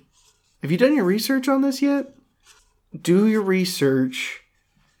like, have you done your research on this yet? Do your research.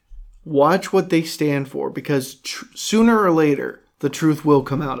 Watch what they stand for, because sooner or later, the truth will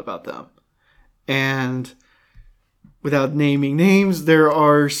come out about them. And without naming names, there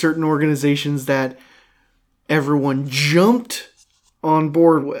are certain organizations that everyone jumped on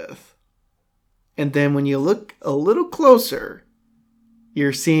board with. And then when you look a little closer,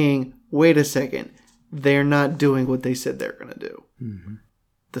 you're seeing, wait a second, they're not doing what they said they're going to do. Mm-hmm.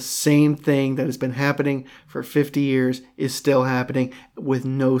 The same thing that has been happening for 50 years is still happening with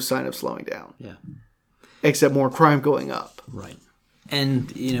no sign of slowing down. Yeah. Except more crime going up. Right.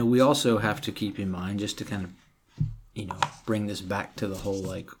 And, we also have to keep in mind, just to kind of, bring this back to the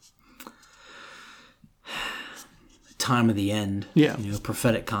whole, time of the end. Yeah.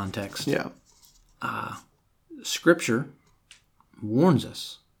 Prophetic context. Yeah. Scripture warns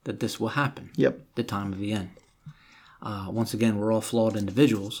us that this will happen. Yep. The time of the end. Once again, we're all flawed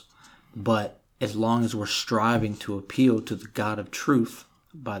individuals, but as long as we're striving to appeal to the God of truth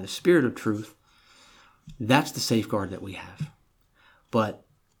by the Spirit of truth, that's the safeguard that we have. But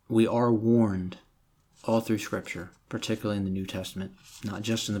we are warned all through Scripture, particularly in the New Testament, not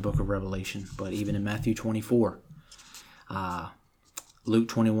just in the book of Revelation, but even in Matthew 24, Luke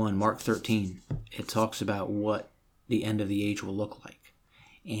 21, Mark 13. It talks about what the end of the age will look like.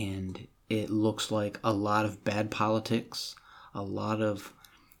 And it looks like a lot of bad politics, a lot of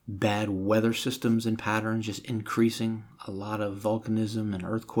bad weather systems and patterns just increasing, a lot of volcanism and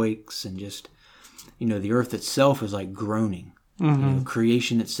earthquakes, and just, the earth itself is like groaning. Mm-hmm.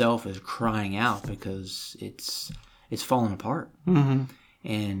 Creation itself is crying out because it's falling apart. Mm-hmm.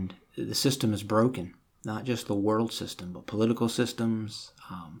 And the system is broken, not just the world system, but political systems,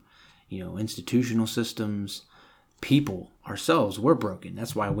 institutional systems. People, ourselves, we're broken.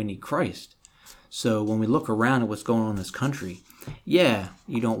 That's why we need Christ. So when we look around at what's going on in this country, yeah,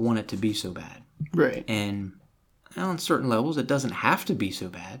 you don't want it to be so bad. Right. And on certain levels, it doesn't have to be so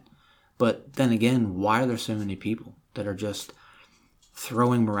bad. But then again, why are there so many people that are just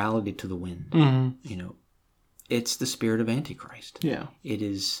throwing morality to the wind? Mm-hmm. It's the spirit of Antichrist. Yeah. It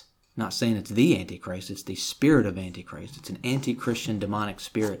is not saying it's the Antichrist. It's the spirit of Antichrist. It's an anti-Christian demonic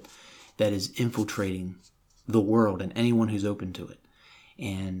spirit that is infiltrating the world and anyone who's open to it.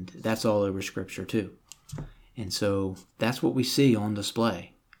 And that's all over Scripture too. And so that's what we see on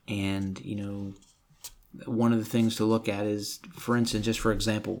display. And, one of the things to look at is, for instance, just for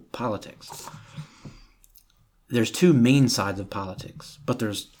example, politics. There's two main sides of politics, but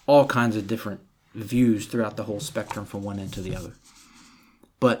there's all kinds of different views throughout the whole spectrum from one end to the other.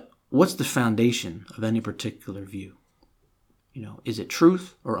 But what's the foundation of any particular view? Is it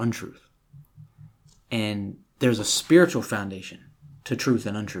truth or untruth? And there's a spiritual foundation to truth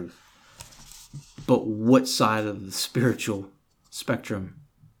and untruth. But what side of the spiritual spectrum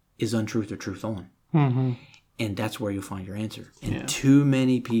is untruth or truth on? Mm-hmm. And that's where you'll find your answer. And too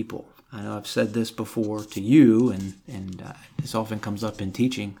many people, I know I've said this before to you, and this often comes up in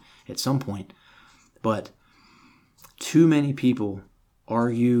teaching at some point, but too many people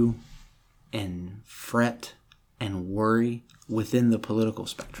argue and fret and worry within the political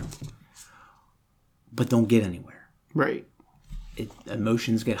spectrum, but don't get anywhere. Right.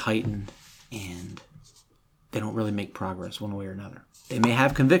 Emotions get heightened, and they don't really make progress one way or another. They may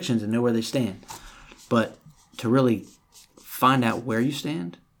have convictions and know where they stand, but to really find out where you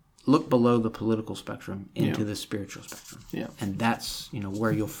stand, look below the political spectrum into the spiritual spectrum. Yeah. And that's,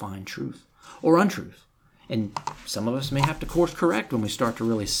 where you'll find truth or untruth. And some of us may have to course correct when we start to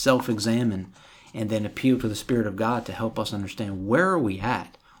really self-examine and then appeal to the Spirit of God to help us understand, where are we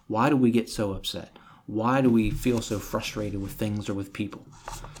at? Why do we get so upset? Why do we feel so frustrated with things or with people?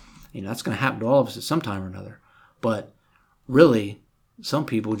 That's going to happen to all of us at some time or another. But really, some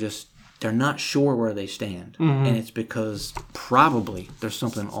people they're not sure where they stand. Mm-hmm. And it's because probably there's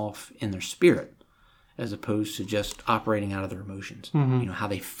something off in their spirit, as opposed to just operating out of their emotions, how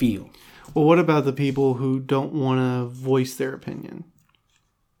they feel. Well, what about the people who don't want to voice their opinion?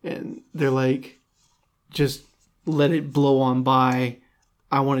 And they're like, just let it blow on by.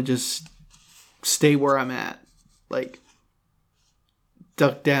 I want to just stay where I'm at. Like,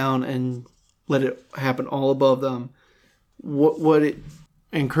 duck down and let it happen all above them. What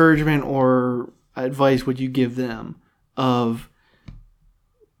encouragement or advice would you give them of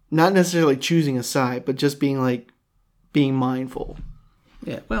not necessarily choosing a side, but just being mindful?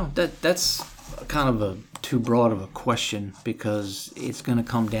 Yeah, well, that's kind of a too broad of a question, because it's going to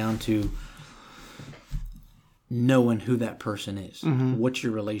come down to knowing who that person is. Mm-hmm. What's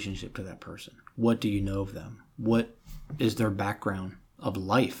your relationship to that person? What do you know of them? What is their background of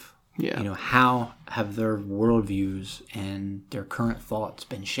life? Yeah. You know, how have their worldviews and their current thoughts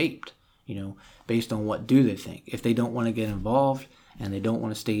been shaped? You know, based on what do they think? If they don't want to get involved and they don't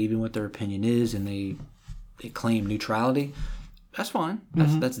want to stay even what their opinion is, and they claim neutrality, that's fine.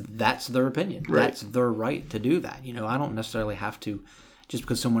 That's their opinion. Right. That's their right to do that. You know, I don't necessarily have to, just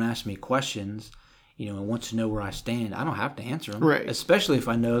because someone asks me questions, you know, and wants to know where I stand, I don't have to answer them. Right. Especially if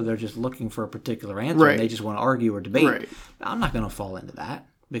I know they're just looking for a particular answer Right. and they just want to argue or debate. Right. I'm not going to fall into that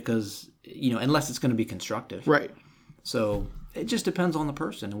because, you know, unless it's going to be constructive. Right. So it just depends on the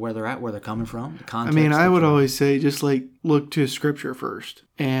person and where they're at, where they're coming from, the I context. mean, I would always say just like look to Scripture first,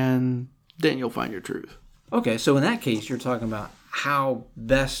 and then you'll find your truth. Okay, so in that case, you're talking about how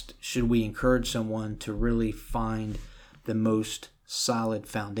best should we encourage someone to really find the most solid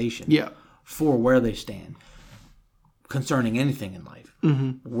foundation Yeah. for where they stand concerning anything in life.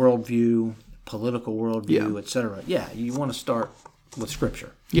 Mm-hmm. Worldview, political worldview, Yeah. etc. Yeah, you want to start with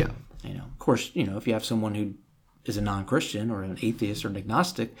Scripture. Yeah. You know, of course, you know, if you have someone who is a non-Christian or an atheist or an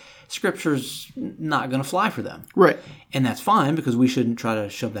agnostic, Scripture's not going to fly for them. Right. And that's fine, because we shouldn't try to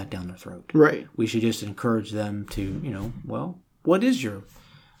shove that down their throat. Right. We should just encourage them to, you know, well, what is your,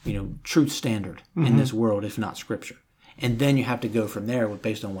 you know, truth standard in this world if not Scripture? And then you have to go from there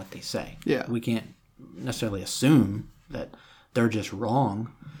based on what they say. Yeah. We can't necessarily assume that they're just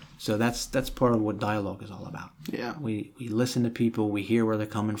wrong. So that's part of what dialogue is all about. Yeah. We listen to people, we hear where they're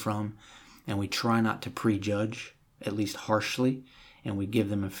coming from, and we try not to prejudge, at least harshly, and we give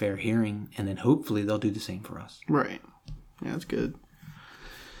them a fair hearing, and then hopefully they'll do the same for us. Right. Yeah, that's good.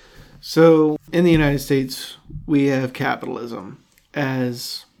 So, in the United States, we have capitalism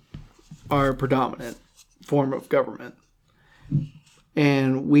as our predominant form of government.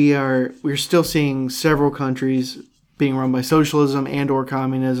 And we're still seeing several countries being run by socialism and or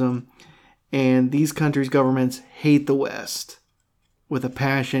communism, and these countries' governments hate the West with a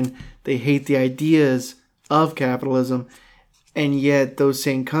passion. They hate the ideas of capitalism, and yet those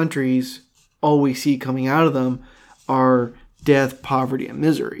same countries, all we see coming out of them are death, poverty, and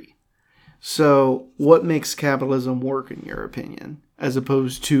misery. So what makes capitalism work, in your opinion, as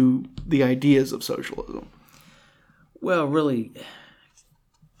opposed to the ideas of socialism? Well, really,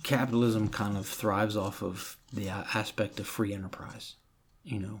 capitalism kind of thrives off of the aspect of free enterprise,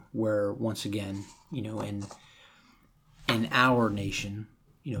 you know, where once again, you know, in our nation,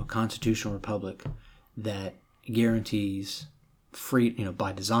 you know, constitutional republic that guarantees free, you know,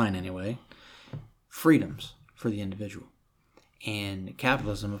 by design anyway, freedoms for the individual. And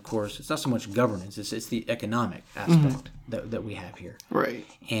capitalism, of course, it's not so much governance, it's the economic aspect that we have here. Right.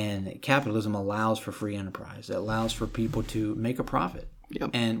 And capitalism allows for free enterprise. It allows for people to make a profit. Yep.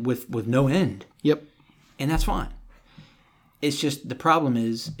 And with no end. Yep. And that's fine. It's just the problem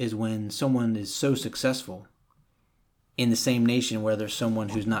is when someone is so successful in the same nation where there's someone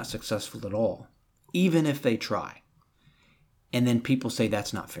who's not successful at all, even if they try. And then people say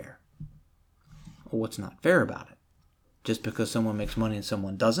that's not fair. Well, what's not fair about it? Just because someone makes money and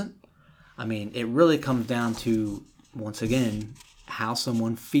someone doesn't? I mean, it really comes down to, once again, how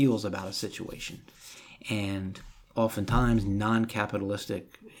someone feels about a situation. And oftentimes,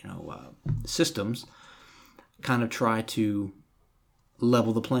 non-capitalistic, you know, systems kind of try to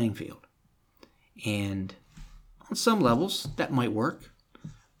level the playing field. And on some levels, that might work,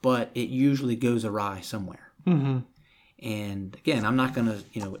 but it usually goes awry somewhere. Mm-hmm. And again, I'm not going to,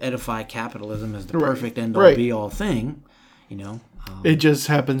 you know, edify capitalism as the Right. perfect end-all, Right. be-all thing, you know. It just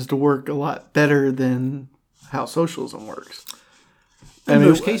happens to work a lot better than how socialism works. In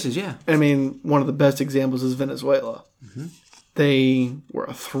most cases, yeah. I mean, one of the best examples is Venezuela. Mm-hmm. They were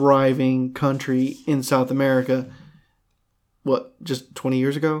a thriving country in South America, just 20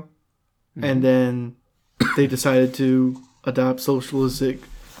 years ago? Mm-hmm. And then they decided to adopt socialistic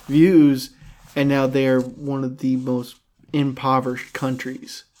views, and now they're one of the most impoverished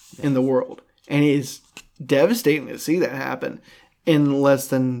countries in the world. And it is devastating to see that happen in less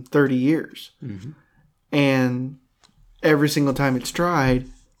than 30 years. Mm-hmm. And every single time it's tried,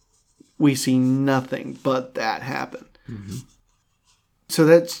 we see nothing but that happen. Mm-hmm. So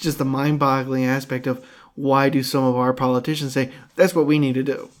that's just the mind-boggling aspect of why do some of our politicians say, that's what we need to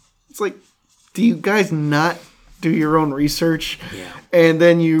do. It's like, do you guys not do your own research? Yeah. And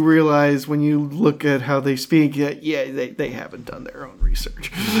then you realize when you look at how they speak, they haven't done their own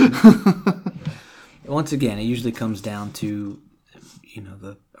research. Once again, it usually comes down to, you know,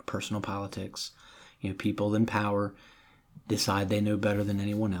 the personal politics. You know, people in power decide they know better than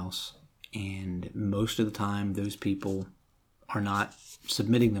anyone else. And most of the time, those people are not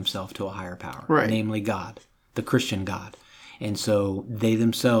submitting themselves to a higher power, right. Namely God, the Christian God. And so they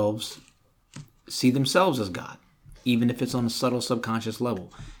themselves see themselves as God. even if it's on a subtle subconscious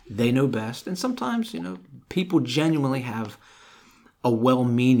level. They know best. And sometimes, people genuinely have a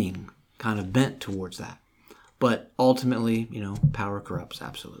well-meaning kind of bent towards that. But ultimately, power corrupts,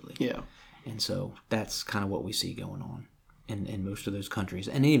 absolutely. Yeah. And so that's kind of what we see going on in most of those countries,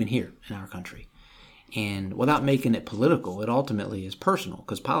 and even here in our country. And without making it political, it ultimately is personal,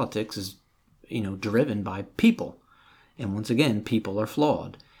 because politics is, driven by people. And once again, people are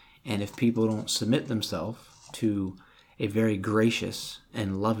flawed. And if people don't submit themselves to a very gracious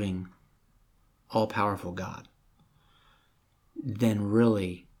and loving, all-powerful God, then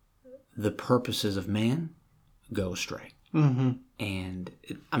really the purposes of man go astray. Mm-hmm. And,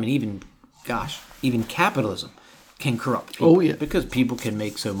 even capitalism can corrupt people. Oh, yeah. Because people can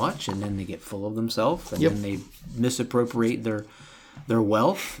make so much, and then they get full of themselves, and then they misappropriate their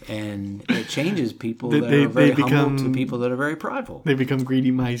wealth, and it changes people that are very humble to people that are very prideful. They become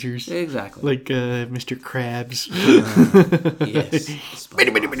greedy misers. Exactly. Like Mr. Krabs. Yes.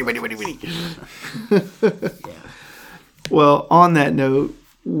 Yeah. Well, on that note,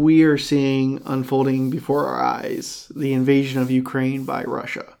 we are seeing unfolding before our eyes the invasion of Ukraine by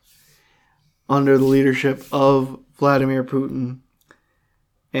Russia under the leadership of Vladimir Putin.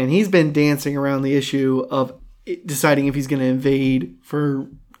 And he's been dancing around the issue of deciding if he's going to invade for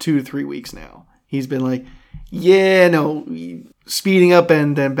 2 to 3 weeks now. He's been like, speeding up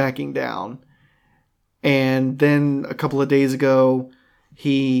and then backing down. And then a couple of days ago,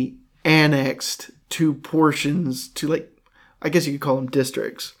 he annexed 2 portions to, I guess you could call them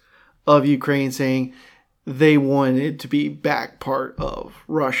districts of Ukraine, saying they wanted to be back part of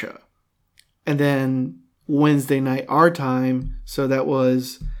Russia. And then Wednesday night, our time, so that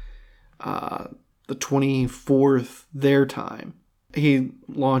was the 24th their time, he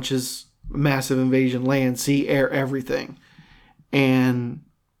launches massive invasion, land, sea, air, everything. And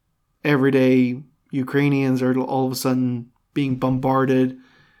everyday Ukrainians are all of a sudden being bombarded.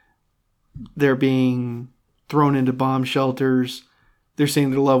 They're being thrown into bomb shelters. They're seeing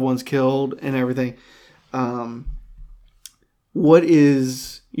their loved ones killed and everything. What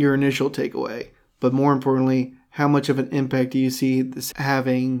is your initial takeaway? But more importantly, how much of an impact do you see this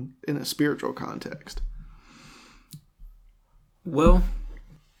having in a spiritual context? Well,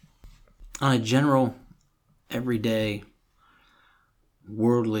 on a general, everyday,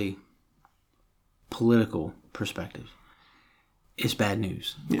 worldly, political perspective, it's bad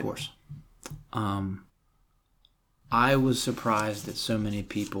news, of course. I was surprised that so many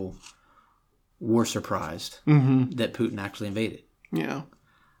people were surprised that Putin actually invaded. Yeah.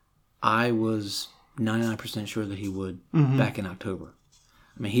 I was 99% sure that he would back in October.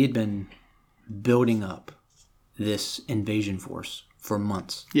 He had been building up this invasion force for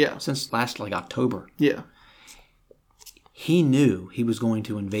months. Yeah. Since last, October. Yeah. He knew he was going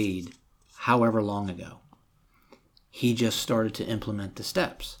to invade however long ago. He just started to implement the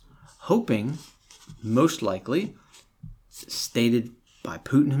steps, hoping, most likely, stated by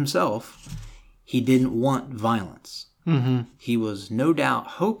Putin himself, he didn't want violence. He was no doubt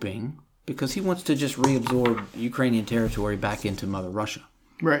hoping, because he wants to just reabsorb Ukrainian territory back into Mother Russia.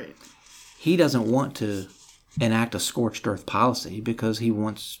 Right. He doesn't want to enact a scorched earth policy because he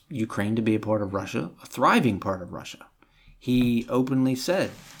wants Ukraine to be a part of Russia, a thriving part of Russia. He openly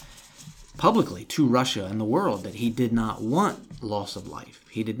said publicly to Russia and the world that he did not want loss of life.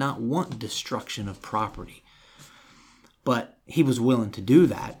 He did not want destruction of property. But he was willing to do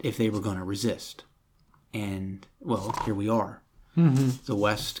that if they were going to resist. And, well, here we are. The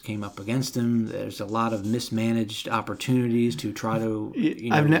West came up against him. There's a lot of mismanaged opportunities to try to...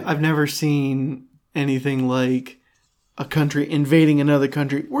 I've never seen anything like a country invading another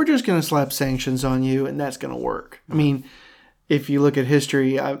country. We're just going to slap sanctions on you, and that's going to work. If you look at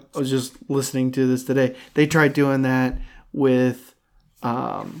history, I was just listening to this today. They tried doing that with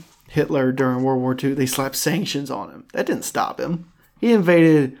Hitler during World War II. They slapped sanctions on him. That didn't stop him. He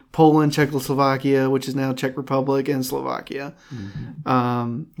invaded Poland, Czechoslovakia, which is now Czech Republic, and Slovakia.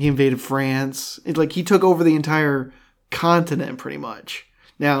 He invaded France. He took over the entire continent pretty much.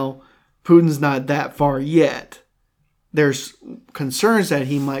 Now, Putin's not that far yet. There's concerns that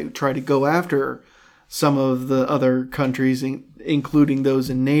he might try to go after some of the other countries, including those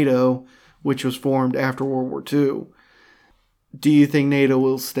in NATO, which was formed after World War II. Do you think NATO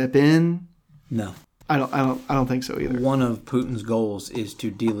will step in? No. I don't think so either. One of Putin's goals is to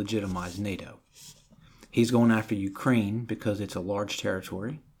delegitimize NATO. He's going after Ukraine because it's a large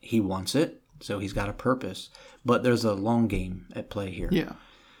territory. He wants it, so he's got a purpose. But there's a long game at play here. Yeah.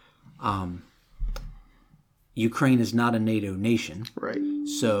 Ukraine is not a NATO nation. Right.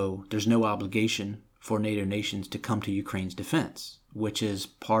 So there's no obligation for NATO nations to come to Ukraine's defense, which is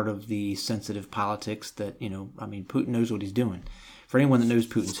part of the sensitive politics that, Putin knows what he's doing. For anyone that knows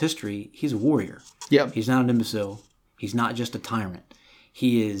Putin's history, he's a warrior. Yep. He's not an imbecile. He's not just a tyrant.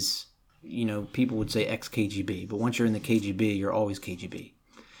 He is, people would say ex-KGB, but once you're in the KGB, you're always KGB.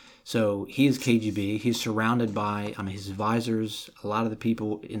 So he is KGB. He's surrounded by, his advisors, a lot of the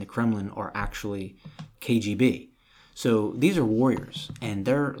people in the Kremlin are actually KGB. So these are warriors, and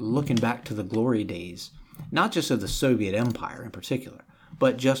they're looking back to the glory days, not just of the Soviet Empire in particular,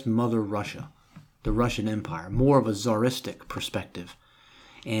 but just Mother Russia, the Russian Empire, more of a Tsaristic perspective.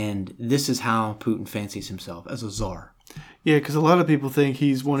 And this is how Putin fancies himself, as a Tsar. Yeah, because a lot of people think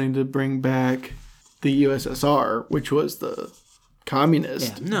he's wanting to bring back the USSR, which was the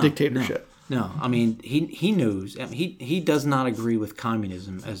communist dictatorship. No, he knows. He does not agree with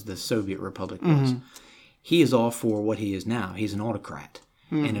communism as the Soviet Republic was. He is all for what he is now. He's an autocrat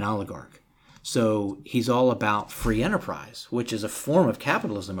and an oligarch. So he's all about free enterprise, which is a form of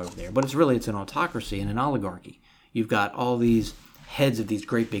capitalism over there. But it's an autocracy and an oligarchy. You've got all these heads of these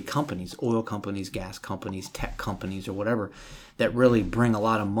great big companies, oil companies, gas companies, tech companies, or whatever, that really bring a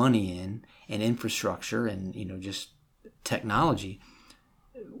lot of money in and infrastructure and, just technology.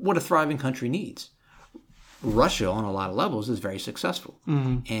 What a thriving country needs. Russia, on a lot of levels, is very successful.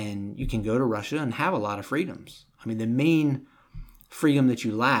 And you can go to Russia and have a lot of freedoms. The main freedom that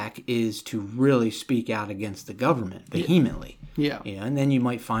you lack is to really speak out against the government vehemently. Yeah. And then you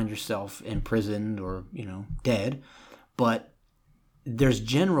might find yourself imprisoned or, dead. But there's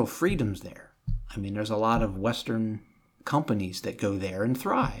general freedoms there. There's a lot of Western companies that go there and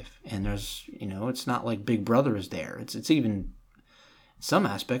thrive. And there's, it's not like Big Brother is there. It's even, in some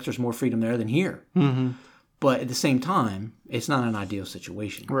aspects, there's more freedom there than here. But at the same time, it's not an ideal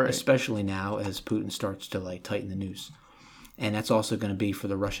situation, right, especially now as Putin starts to tighten the noose. And that's also going to be for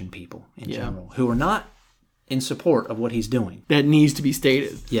the Russian people in general, who are not in support of what he's doing. That needs to be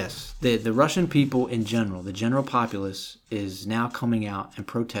stated. Yes. The Russian people in general, the general populace, is now coming out and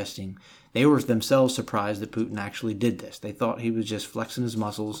protesting. They were themselves surprised that Putin actually did this. They thought he was just flexing his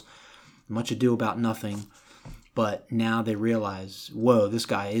muscles, much ado about nothing. But now they realize, whoa, this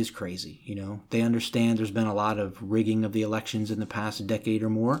guy is crazy. They understand there's been a lot of rigging of the elections in the past decade or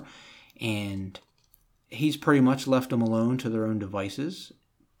more. And he's pretty much left them alone to their own devices.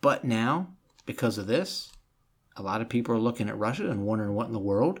 But now, because of this, a lot of people are looking at Russia and wondering what in the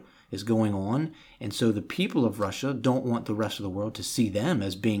world is going on. And so the people of Russia don't want the rest of the world to see them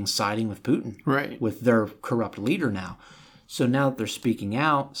as being siding with Putin, right, with their corrupt leader now. So now that they're speaking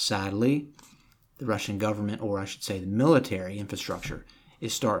out, sadly, the Russian government, or I should say the military infrastructure,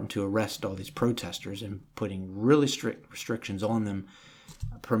 is starting to arrest all these protesters and putting really strict restrictions on them.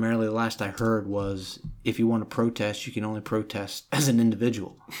 Primarily, the last I heard was, if you want to protest, you can only protest as an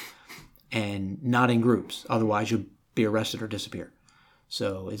individual and not in groups. Otherwise, you'll be arrested or disappear.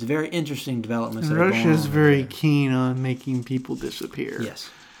 So it's very interesting developments. Russia is very keen on making people disappear. Yes.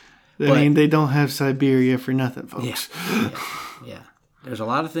 They don't have Siberia for nothing, folks. Yeah. There's a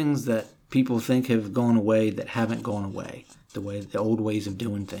lot of things that people think have gone away that haven't gone away. The old ways of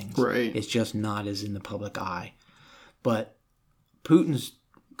doing things. Right. It's just not as in the public eye. But Putin's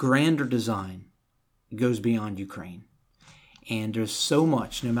grander design goes beyond Ukraine. And there's so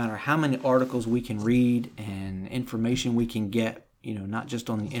much, no matter how many articles we can read and information we can get, not just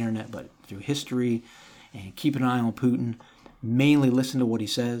on the internet, but through history, and keep an eye on Putin. Mainly listen to what he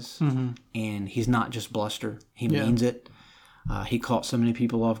says. And he's not just bluster. He means it. He caught so many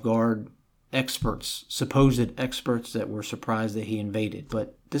people off guard. Experts, supposed experts, that were surprised that he invaded.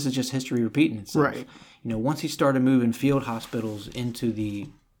 But this is just history repeating itself. Right. Once he started moving field hospitals into the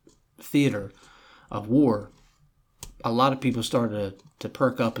theater of war, a lot of people started to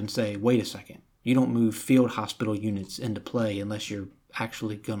perk up and say, wait a second, you don't move field hospital units into play unless you're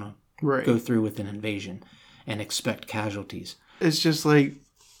actually going to go through with an invasion and expect casualties. It's just like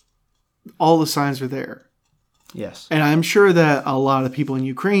all the signs are there. Yes. And I'm sure that a lot of people in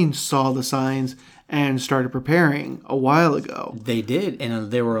Ukraine saw the signs and started preparing a while ago. They did.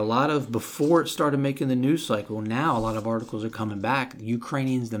 And there were a lot of, before it started making the news cycle, now a lot of articles are coming back. The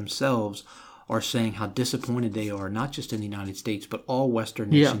Ukrainians themselves are saying how disappointed they are, not just in the United States, but all Western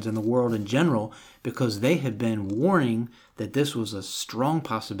nations and the world in general, because they have been warning that this was a strong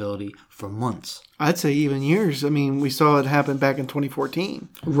possibility for months. I'd say even years. We saw it happen back in 2014.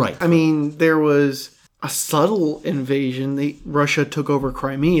 Right. There was a subtle invasion. Russia took over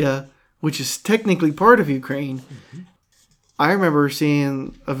Crimea, which is technically part of Ukraine. I remember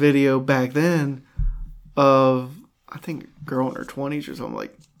seeing a video back then of, I think, a girl in her 20s or something,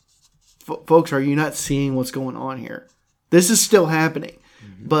 like, folks, are you not seeing what's going on here? This is still happening.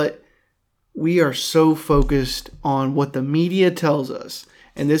 But we are so focused on what the media tells us,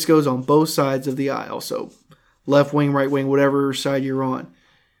 and this goes on both sides of the aisle, so left wing, right wing, whatever side you're on.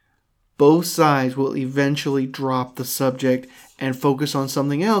 Both sides will eventually drop the subject and focus on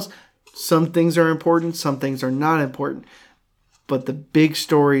something else. Some things are important, some things are not important. But the big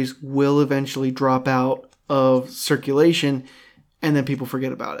stories will eventually drop out of circulation, and then people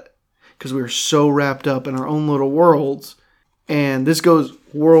forget about it. Because we're so wrapped up in our own little worlds. And this goes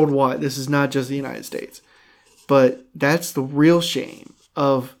worldwide. This is not just the United States. But that's the real shame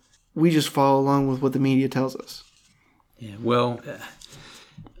of we just follow along with what the media tells us. Yeah, well,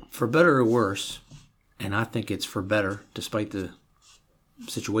 for better or worse, and I think it's for better, despite the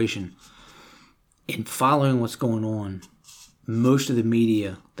situation, in following what's going on, most of the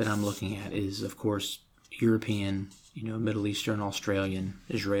media that I'm looking at is, of course, European, Middle Eastern, Australian,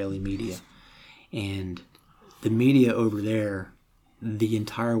 Israeli media. And the media over there, the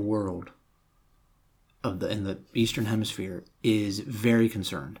entire world in the Eastern Hemisphere is very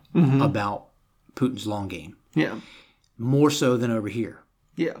concerned about Putin's long game. Yeah. More so than over here.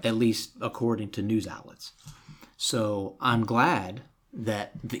 Yeah. At least according to news outlets. So I'm glad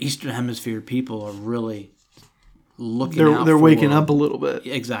that the Eastern Hemisphere people are really looking out. They're waking up a little bit.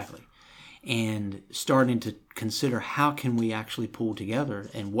 Exactly. And starting to consider how can we actually pull together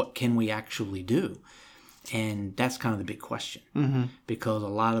and what can we actually do. And that's kind of the big question. Mm-hmm. Because a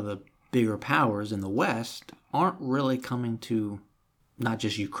lot of the bigger powers in the West aren't really coming to not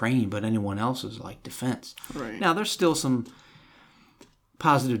just Ukraine, but anyone else's defense. Right. Now, there's still some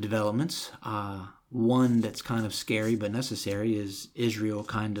positive developments. One that's kind of scary but necessary is Israel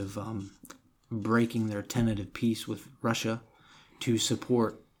kind of breaking their tentative peace with Russia to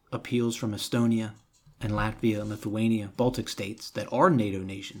support appeals from Estonia and Latvia and Lithuania, Baltic states that are NATO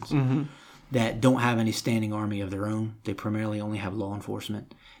nations, that don't have any standing army of their own. They primarily only have law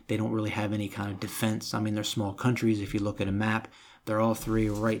enforcement. They don't really have any kind of defense. I mean, they're small countries. If you look at a map, they're all three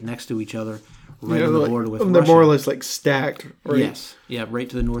right next to each other, right on the border with Russia. They're more or less stacked, right? Yes. Yeah, right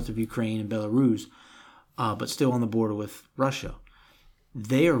to the north of Ukraine and Belarus, but still on the border with Russia.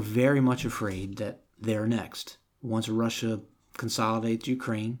 They are very much afraid that they're next. Once Russia consolidates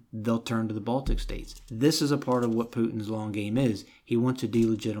Ukraine, they'll turn to the Baltic states. This is a part of what Putin's long game is. He wants to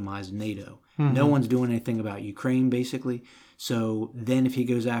delegitimize NATO. Mm-hmm. No one's doing anything about Ukraine, basically. So then if he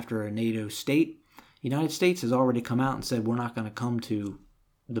goes after a NATO state, the United States has already come out and said we're not going to come to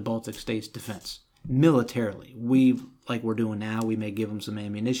the Baltic states' defense. Militarily, like we're doing now, we may give them some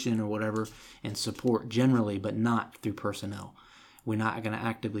ammunition or whatever and support generally, but not through personnel. We're not going to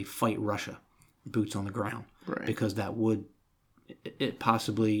actively fight Russia, boots on the ground, right? Because that would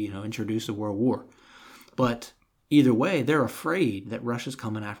possibly, introduce a world war. But either way, they're afraid that Russia's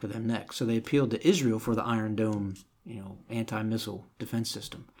coming after them next. So they appealed to Israel for the Iron Dome, anti-missile defense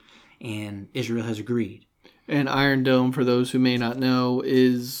system, and Israel has agreed. And Iron Dome, for those who may not know,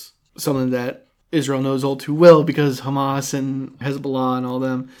 is something that Israel knows all too well because Hamas and Hezbollah and all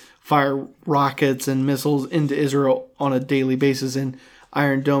them fire rockets and missiles into Israel on a daily basis. And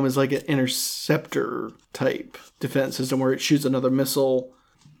Iron Dome is like an interceptor type defense system where it shoots another missile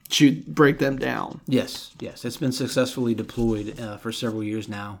to break them down. Yes. It's been successfully deployed for several years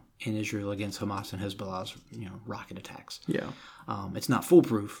now in Israel against Hamas and Hezbollah's rocket attacks. Yeah. It's not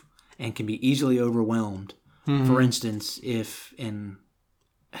foolproof and can be easily overwhelmed. Mm-hmm. For instance, if in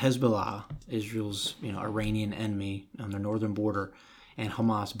Hezbollah, Israel's Iranian enemy on their northern border, and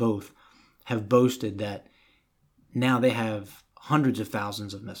Hamas both have boasted that now they have hundreds of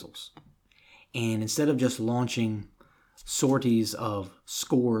thousands of missiles. And instead of just launching sorties of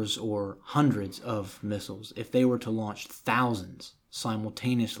scores or hundreds of missiles, if they were to launch thousands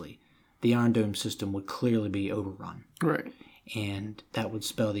simultaneously, the Iron Dome system would clearly be overrun. Right. And that would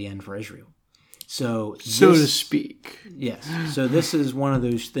spell the end for Israel. So to speak. Yes. So this is one of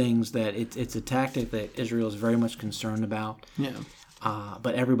those things that it's a tactic that Israel is very much concerned about. Yeah.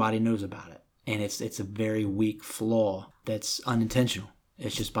 But everybody knows about it. And it's a very weak flaw that's unintentional.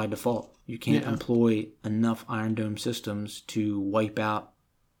 It's just by default. You can't employ enough Iron Dome systems to wipe out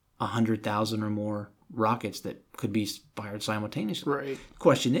 100,000 or more rockets that could be fired simultaneously. Right. The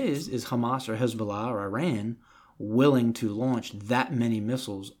question is Hamas or Hezbollah or Iran willing to launch that many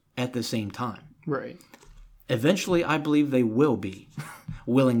missiles at the same time? Right. Eventually, I believe they will be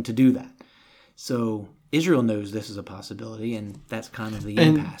willing to do that. So Israel knows this is a possibility, and that's kind of the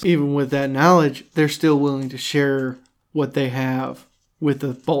impasse. And even with that knowledge, they're still willing to share what they have with the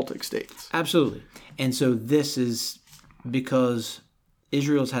Baltic states. Absolutely. And so this is because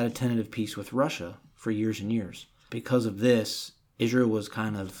Israel's had a tentative peace with Russia for years and years. Because of this, Israel was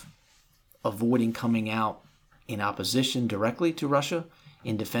kind of avoiding coming out in opposition directly to Russia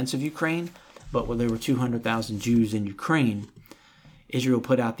in defense of Ukraine, but with over 200,000 Jews in Ukraine, Israel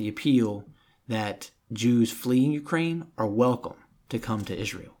put out the appeal that Jews fleeing Ukraine are welcome to come to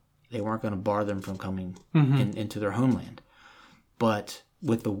Israel. They weren't going to bar them from coming into their homeland. But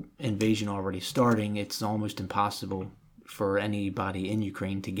with the invasion already starting, it's almost impossible for anybody in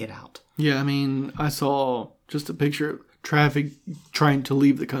Ukraine to get out. Yeah, I mean, I saw just a picture of traffic trying to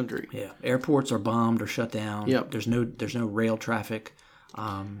leave the country. Yeah, airports are bombed or shut down. Yep. There's no rail traffic.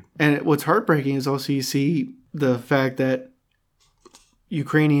 And what's heartbreaking is also you see the fact that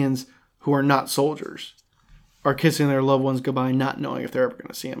Ukrainians who are not soldiers are kissing their loved ones goodbye, not knowing if they're ever going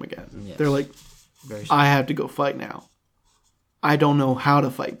to see them again. Yes. They're like, I have to go fight now. I don't know how to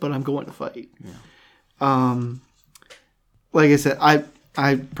fight, but I'm going to fight. Yeah. Like I said,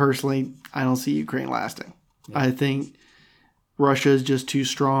 I personally, I don't see Ukraine lasting. Yeah. I think Russia is just too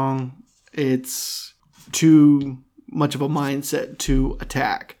strong. It's too much of a mindset to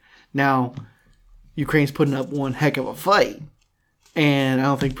attack. Now, Ukraine's putting up one heck of a fight, and I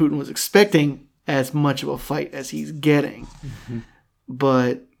don't think Putin was expecting as much of a fight as he's getting. Mm-hmm.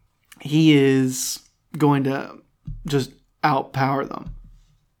 But he is going to just outpower them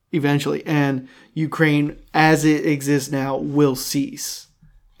eventually. And Ukraine, as it exists now, will cease.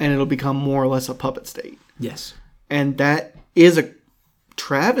 And it'll become more or less a puppet state. Yes. And that is a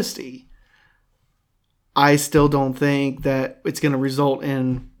travesty. I still don't think that it's going to result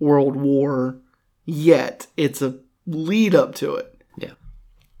in world war yet. It's a lead up to it. Yeah.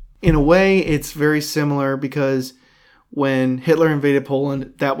 In a way, it's very similar because when Hitler invaded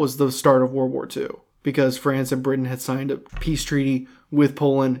Poland, that was the start of World War II. Because France and Britain had signed a peace treaty with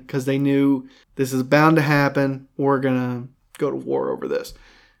Poland because they knew this is bound to happen. We're going to go to war over this.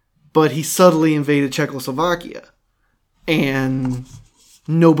 But he subtly invaded Czechoslovakia and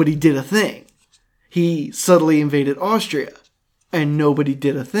nobody did a thing. He subtly invaded Austria and nobody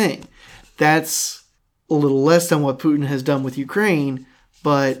did a thing. That's a little less than what Putin has done with Ukraine,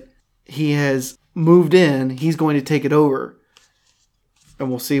 but he has moved in. He's going to take it over. And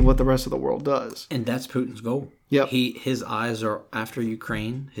we'll see what the rest of the world does. And that's Putin's goal. Yep. His eyes are after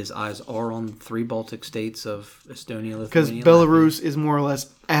Ukraine. His eyes are on the 3 Baltic states of Estonia, Lithuania. Because Belarus is more or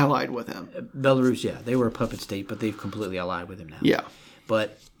less allied with him. Belarus, yeah. They were a puppet state, but they've completely allied with him now. Yeah.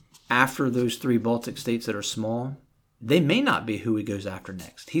 But after those 3 Baltic states that are small, they may not be who he goes after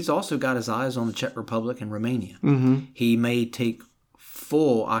next. He's also got his eyes on the Czech Republic and Romania. Mm-hmm. He may take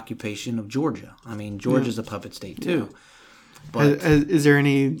full occupation of Georgia. I mean, Georgia's a puppet state too. Yeah. But, is there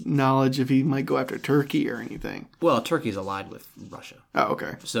any knowledge if he might go after Turkey or anything? Well, Turkey's allied with Russia. Oh,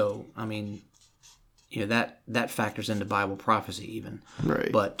 okay. So, I mean, you know, that factors into Bible prophecy even.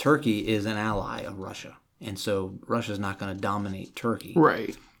 Right. But Turkey is an ally of Russia. And so Russia's not going to dominate Turkey.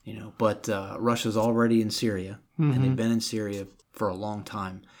 Right. You know, but Russia's already in Syria, and they've been in Syria for a long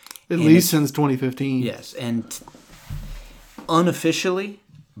time. At least since 2015. Yes, and unofficially,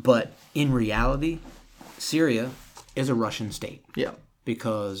 but in reality, Syria is a Russian state. Yeah.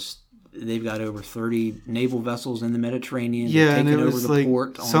 Because they've got over 30 naval vessels in the Mediterranean. Yeah, and it was like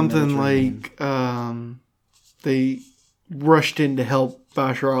something like they rushed in to help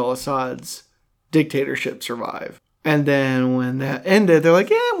Bashar al-Assad's dictatorship survive. And then when that ended, they're like,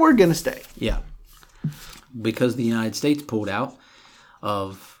 yeah, we're going to stay. Yeah. Because the United States pulled out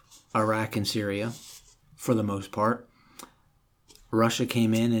of Iraq and Syria for the most part, Russia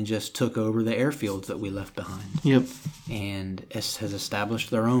came in and just took over the airfields that we left behind. Yep. And has established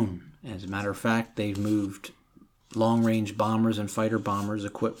their own. As a matter of fact, they've moved long-range bombers and fighter bombers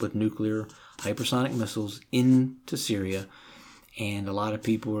equipped with nuclear hypersonic missiles into Syria. And a lot of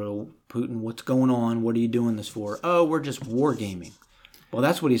people are, Putin, what's going on? What are you doing this for? Oh, we're just wargaming. Well,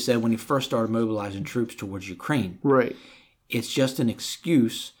 that's what he said when he first started mobilizing troops towards Ukraine. Right. It's just an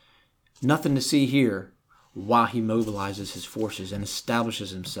excuse, nothing to see here, while he mobilizes his forces and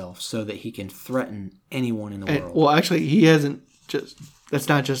establishes himself so that he can threaten anyone in the world. Well, actually, he hasn't just... That's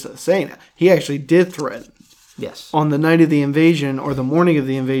not just a saying. He actually did threaten. Yes. On the night of the invasion, or the morning of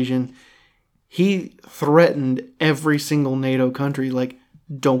the invasion, he threatened every single NATO country, like,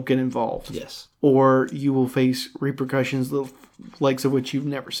 don't get involved. Yes. Or you will face repercussions the likes of which you've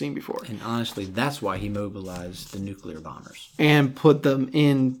never seen before. And honestly, that's why he mobilized the nuclear bombers. And put them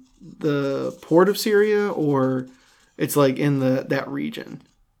in the port of Syria, or it's like in that region.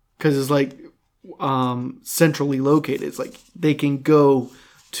 Because it's like centrally located. It's like they can go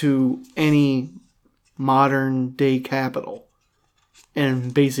to any modern day capital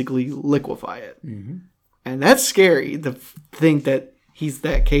and basically liquefy it. Mm-hmm. And that's scary to think that he's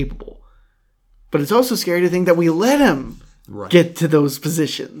that capable. But it's also scary to think that we let him get to those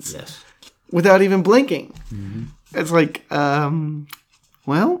positions. Yes. Without even blinking. Mm-hmm. It's like,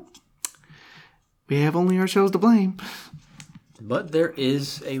 well, we have only ourselves to blame. But there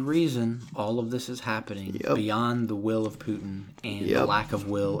is a reason all of this is happening Yep. beyond the will of Putin and the lack of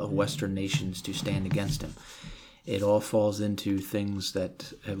will of Western nations to stand against him. It all falls into things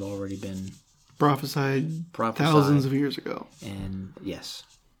that have already been Prophesied thousands of years ago. And yes.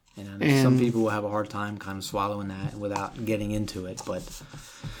 And I know some people will have a hard time kind of swallowing that without getting into it, but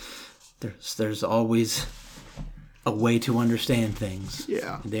there's always a way to understand things.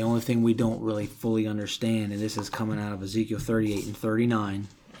 Yeah. The only thing we don't really fully understand, and this is coming out of Ezekiel 38 and 39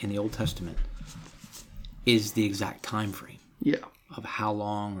 in the Old Testament, is the exact time frame. Yeah. Of how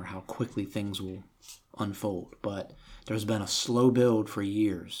long or how quickly things will unfold. But there's been a slow build for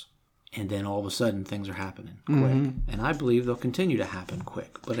years, and then all of a sudden things are happening quick. And I believe they'll continue to happen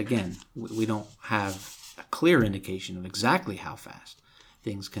quick. But again, we don't have a clear indication of exactly how fast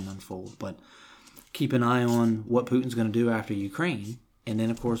things can unfold. But keep an eye on what Putin's going to do after Ukraine, and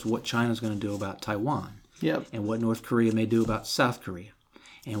then, of course, what China's going to do about Taiwan, and what North Korea may do about South Korea,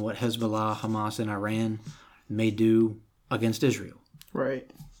 and what Hezbollah, Hamas, and Iran may do against Israel. Right.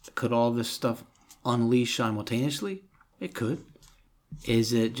 Could all this stuff unleash simultaneously? It could.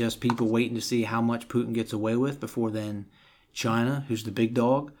 Is it just people waiting to see how much Putin gets away with before then China, who's the big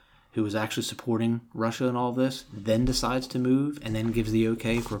dog, who is actually supporting Russia and all this, then decides to move and then gives the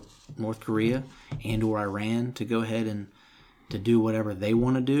okay for North Korea and or Iran to go ahead and to do whatever they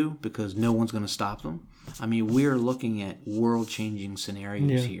want to do because no one's going to stop them? I mean, we're looking at world-changing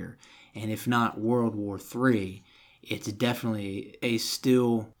scenarios here. And if not World War III, it's definitely a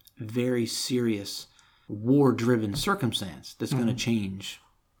still very serious war-driven circumstance that's going to change,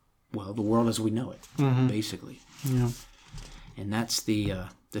 well, the world as we know it, basically. Yeah. And that's the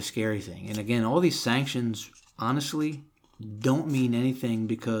scary thing. And again, all these sanctions, honestly, don't mean anything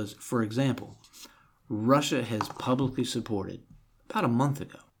because, for example, Russia has publicly supported, about a month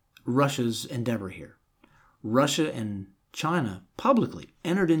ago, Russia's endeavor here. Russia and China publicly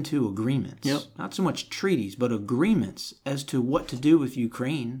entered into agreements, not so much treaties, but agreements as to what to do with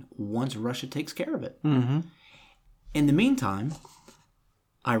Ukraine once Russia takes care of it. In the meantime,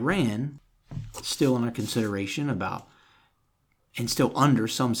 Iran, still under consideration about, and still under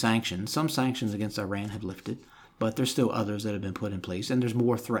some sanctions against Iran have lifted, but there's still others that have been put in place, and there's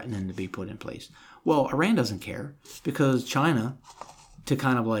more threatening to be put in place. Well, Iran doesn't care because China, to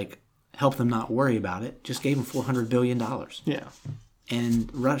kind of like help them not worry about it, just gave them $400 billion. Yeah. And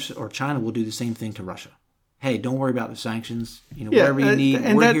Russia or China will do the same thing to Russia. Hey, don't worry about the sanctions. Whatever you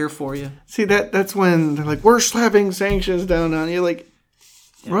need, we're here for you. See, that's when they're like, we're slapping sanctions down on you. Like,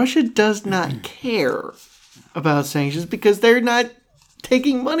 Russia does not care about sanctions because they're not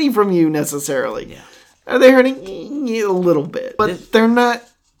taking money from you necessarily. Yeah. They're hurting you a little bit, but they're not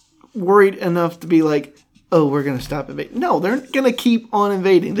worried enough to be like, oh, we're going to stop invading. No, they're going to keep on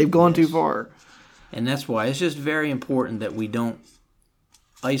invading. They've gone too far. And that's why it's just very important that we don't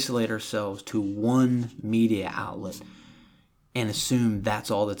isolate ourselves to one media outlet and assume that's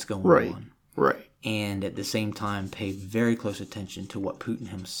all that's going on. Right. And at the same time, pay very close attention to what Putin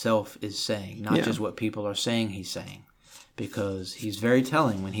himself is saying, not just what people are saying he's saying. Because he's very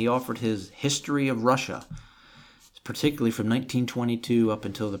telling when he offered his history of Russia, particularly from 1922 up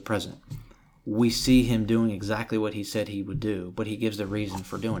until the present. We see him doing exactly what he said he would do, but he gives the reason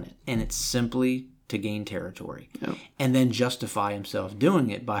for doing it. And it's simply to gain territory. Yep. And then justify himself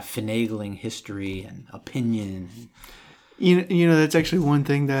doing it by finagling history and opinion. You know, that's actually one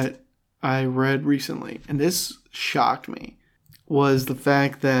thing that I read recently, and this shocked me, was the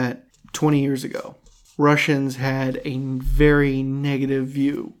fact that 20 years ago, Russians had a very negative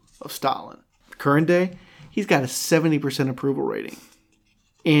view of Stalin. Current day, he's got a 70% approval rating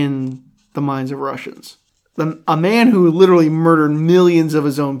in the minds of Russians. A man who literally murdered millions of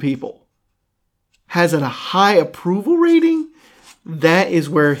his own people has a high approval rating. That is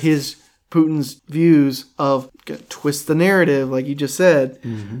where Putin's views of twist the narrative, like you just said,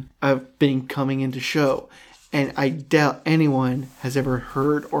 have been coming into show. And I doubt anyone has ever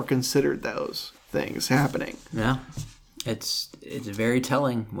heard or considered those things happening. Yeah. It's very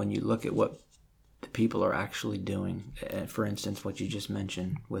telling when you look at what the people are actually doing. For instance, what you just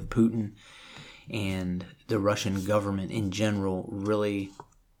mentioned with Putin and the Russian government in general really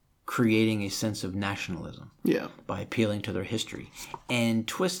creating a sense of nationalism by appealing to their history and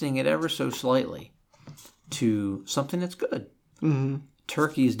twisting it ever so slightly to something that's good.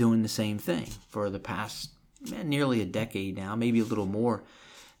 Turkey is doing the same thing for the past nearly a decade now, maybe a little more.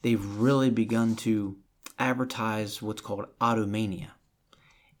 They've really begun to advertise what's called Ottomania.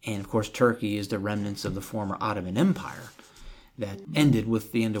 And, of course, Turkey is the remnants of the former Ottoman Empire that ended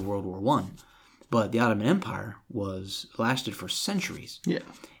with the end of World War I. But the Ottoman Empire lasted for centuries. Yeah.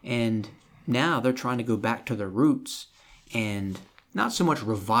 And now they're trying to go back to their roots and not so much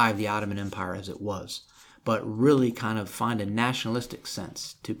revive the Ottoman Empire as it was, but really kind of find a nationalistic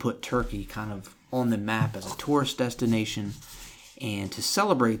sense to put Turkey kind of on the map as a tourist destination and to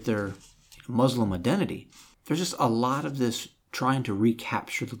celebrate their Muslim identity. There's just a lot of this trying to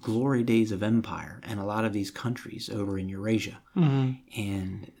recapture the glory days of empire and a lot of these countries over in Eurasia.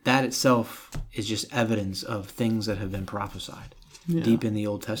 And that itself is just evidence of things that have been prophesied deep in the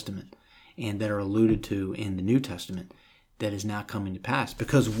Old Testament and that are alluded to in the New Testament that is now coming to pass,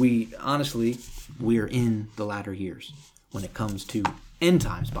 because we are in the latter years when it comes to end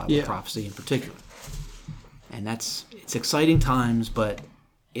times Bible prophecy in particular. And it's exciting times, but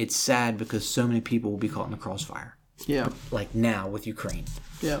it's sad because so many people will be caught in the crossfire. Yeah. Like now with Ukraine.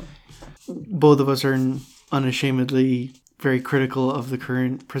 Yeah. Both of us are unashamedly very critical of the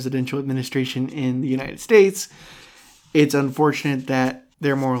current presidential administration in the United States. It's unfortunate that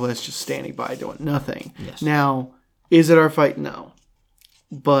they're more or less just standing by doing nothing. Yes. Now, is it our fight? No.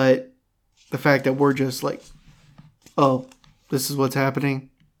 But the fact that we're just like, oh, this is what's happening.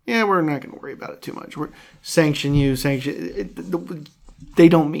 Yeah, we're not going to worry about it too much. We're sanction. They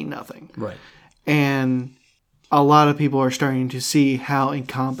don't mean nothing. Right. And a lot of people are starting to see how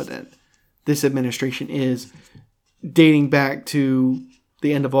incompetent this administration is, dating back to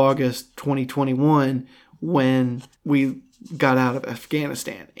the end of August 2021 when we got out of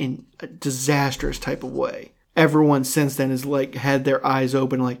Afghanistan in a disastrous type of way. Everyone since then has had their eyes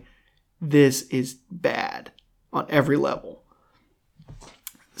open, like, this is bad on every level.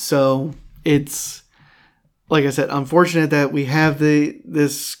 So it's, like I said, unfortunate that we have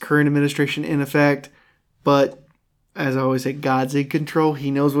this current administration in effect, but as I always say, God's in control. He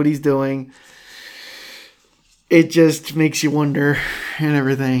knows what he's doing. It just makes you wonder and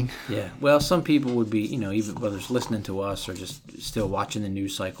everything. Yeah. Well, some people would be, even whether it's listening to us or just still watching the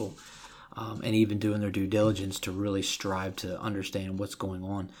news cycle, and even doing their due diligence to really strive to understand what's going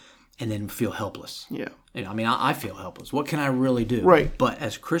on, and then feel helpless. Yeah. I feel helpless. What can I really do? Right. But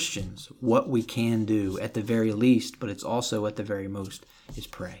as Christians, what we can do at the very least, but it's also at the very most, is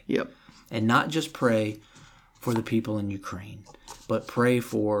pray. Yep. And not just pray for the people in Ukraine, but pray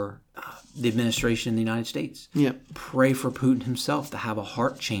for the administration in the United States. Yep. Pray for Putin himself to have a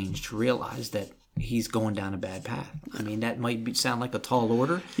heart change, to realize that he's going down a bad path. That might sound like a tall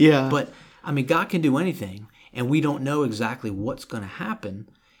order. Yeah. But, God can do anything, and we don't know exactly what's going to happen.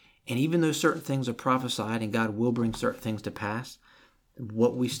 And even though certain things are prophesied and God will bring certain things to pass,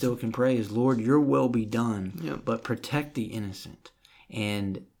 what we still can pray is, Lord, your will be done, but protect the innocent.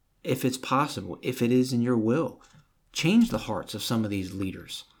 And if it's possible, if it is in your will, change the hearts of some of these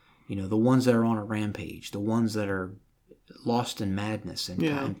leaders. The ones that are on a rampage, the ones that are lost in madness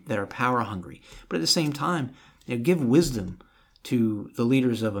and that are power hungry. But at the same time, give wisdom to the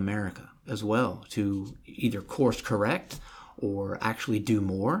leaders of America as well to either course correct or actually do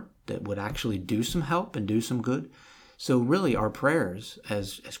more that would actually do some help and do some good. So really our prayers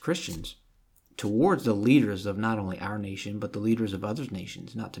as Christians towards the leaders of not only our nation, but the leaders of other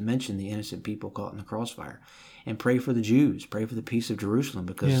nations, not to mention the innocent people caught in the crossfire. And pray for the Jews, pray for the peace of Jerusalem,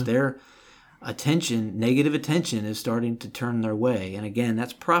 because their negative attention is starting to turn their way. And again,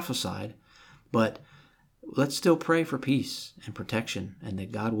 that's prophesied, but let's still pray for peace and protection, and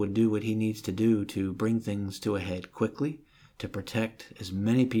that God would do what he needs to do to bring things to a head quickly, to protect as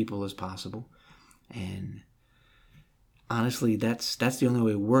many people as possible. And honestly, that's the only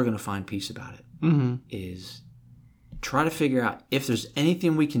way we're going to find peace about it, is try to figure out if there's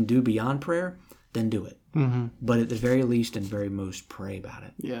anything we can do beyond prayer, then do it. But at the very least and very most, pray about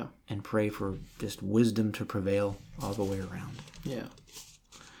it. Yeah. And pray for just wisdom to prevail all the way around. Yeah.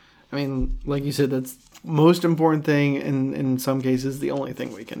 Like you said, that's most important thing, and in some cases, the only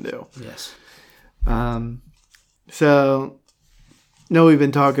thing we can do. Yes. So, know we've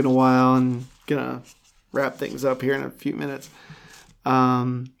been talking a while and gonna wrap things up here in a few minutes.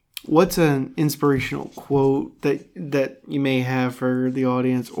 What's an inspirational quote that you may have for the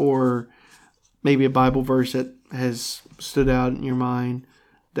audience, or maybe a Bible verse that has stood out in your mind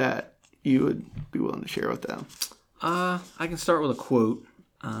that you would be willing to share with them? I can start with a quote.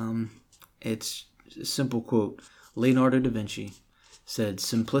 It's a simple quote. Leonardo da Vinci said,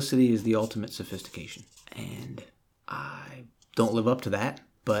 "Simplicity is the ultimate sophistication." And I don't live up to that,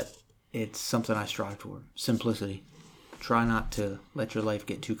 but it's something I strive toward. Simplicity. Try not to let your life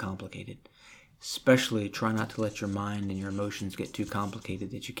get too complicated. Especially try not to let your mind and your emotions get too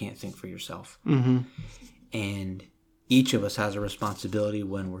complicated that you can't think for yourself. And each of us has a responsibility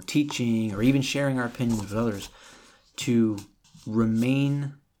when we're teaching or even sharing our opinions with others to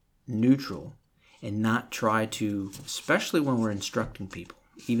remain neutral and not try to, especially when we're instructing people,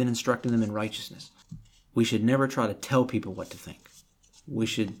 even instructing them in righteousness. We should never try to tell people what to think. We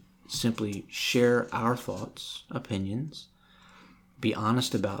should simply share our thoughts, opinions, be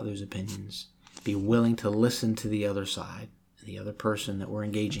honest about those opinions, be willing to listen to the other side, the other person that we're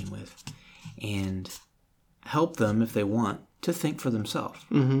engaging with, and help them, if they want, to think for themselves.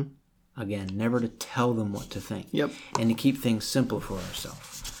 Mm-hmm. Again, never to tell them what to think. Yep. And to keep things simple for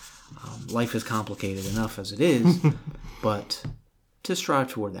ourselves. Life is complicated enough as it is, but to strive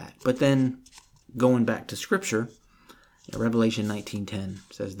toward that. But then, going back to Scripture, Revelation 19:10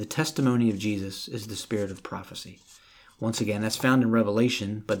 says, "The testimony of Jesus is the spirit of prophecy." Once again, that's found in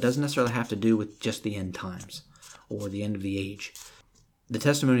Revelation, but doesn't necessarily have to do with just the end times or the end of the age. The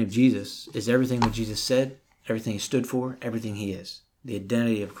testimony of Jesus is everything that Jesus said, everything he stood for, everything he is. The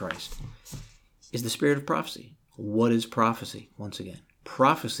identity of Christ is the spirit of prophecy. What is prophecy? Once again,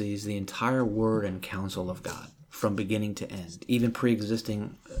 prophecy is the entire word and counsel of God from beginning to end, even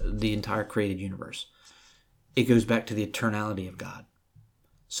pre-existing the entire created universe. It goes back to the eternality of God.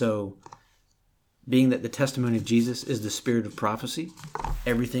 So, being that the testimony of Jesus is the spirit of prophecy,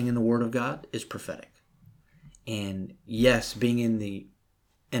 everything in the Word of God is prophetic. And yes, being in the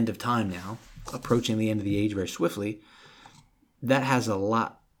end of time now, approaching the end of the age very swiftly, that has a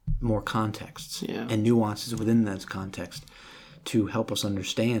lot more contexts and nuances within that context to help us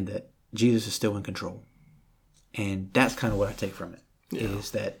understand that Jesus is still in control. And that's kind of what I take from it, is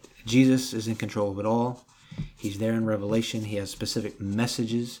that Jesus is in control of it all. He's there in Revelation. He has specific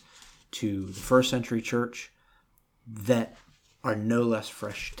messages to the first century church that are no less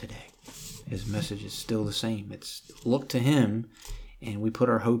fresh today. His message is still the same. It's look to him, and we put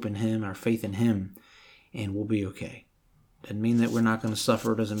our hope in him, our faith in him, and we'll be okay. Doesn't mean that we're not going to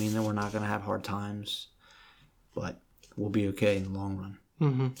suffer. Doesn't mean that we're not going to have hard times. But we'll be okay in the long run.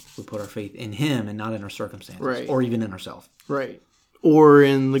 Mm-hmm. We put our faith in him and not in our circumstances. Or even in ourselves. Right. Or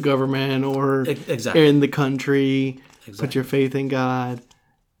in the government or in the country. Exactly. Put your faith in God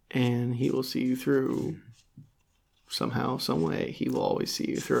and he will see you through somehow, some way. He will always see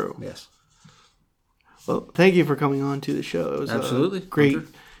you through. Yes. Well, thank you for coming on to the show. It was absolutely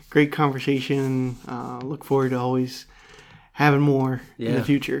great conversation. Look forward to always having more in the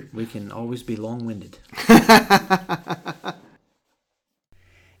future. We can always be long-winded.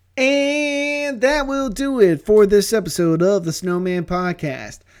 And that will do it for this episode of the Snowman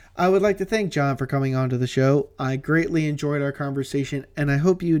Podcast. I would like to thank Jon for coming on to the show. I greatly enjoyed our conversation, and I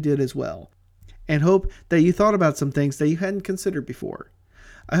hope you did as well. And hope that you thought about some things that you hadn't considered before.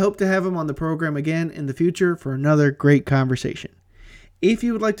 I hope to have him on the program again in the future for another great conversation. If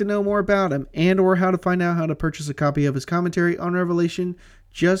you would like to know more about him and or how to find out how to purchase a copy of his commentary on Revelation,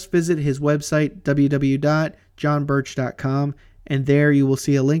 just visit his website, www.jonbirch.com, and there you will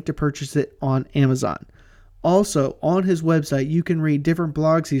see a link to purchase it on Amazon. Also, on his website, you can read different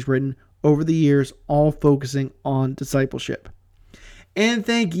blogs he's written over the years, all focusing on discipleship. And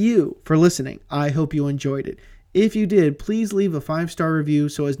thank you for listening. I hope you enjoyed it. If you did, please leave a 5-star review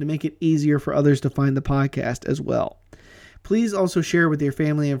so as to make it easier for others to find the podcast as well. Please also share with your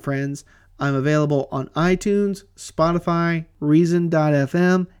family and friends. I'm available on iTunes, Spotify,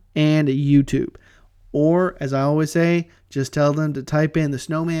 Reason.fm, and YouTube. Or, as I always say, just tell them to type in the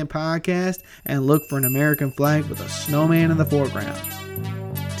Snowman Podcast and look for an American flag with a snowman in the foreground.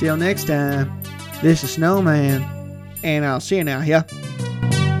 Till next time, this is Snowman, and I'll see you now, yeah?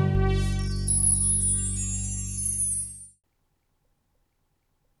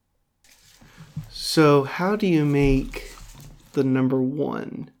 So, how do you make the number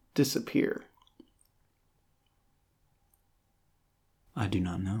 1 disappear? I do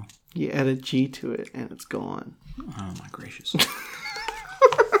not know. You add a G to it and it's gone. Oh my gracious.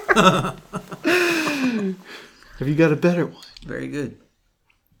 Have you got a better one? Very good.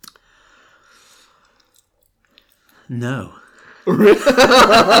 No.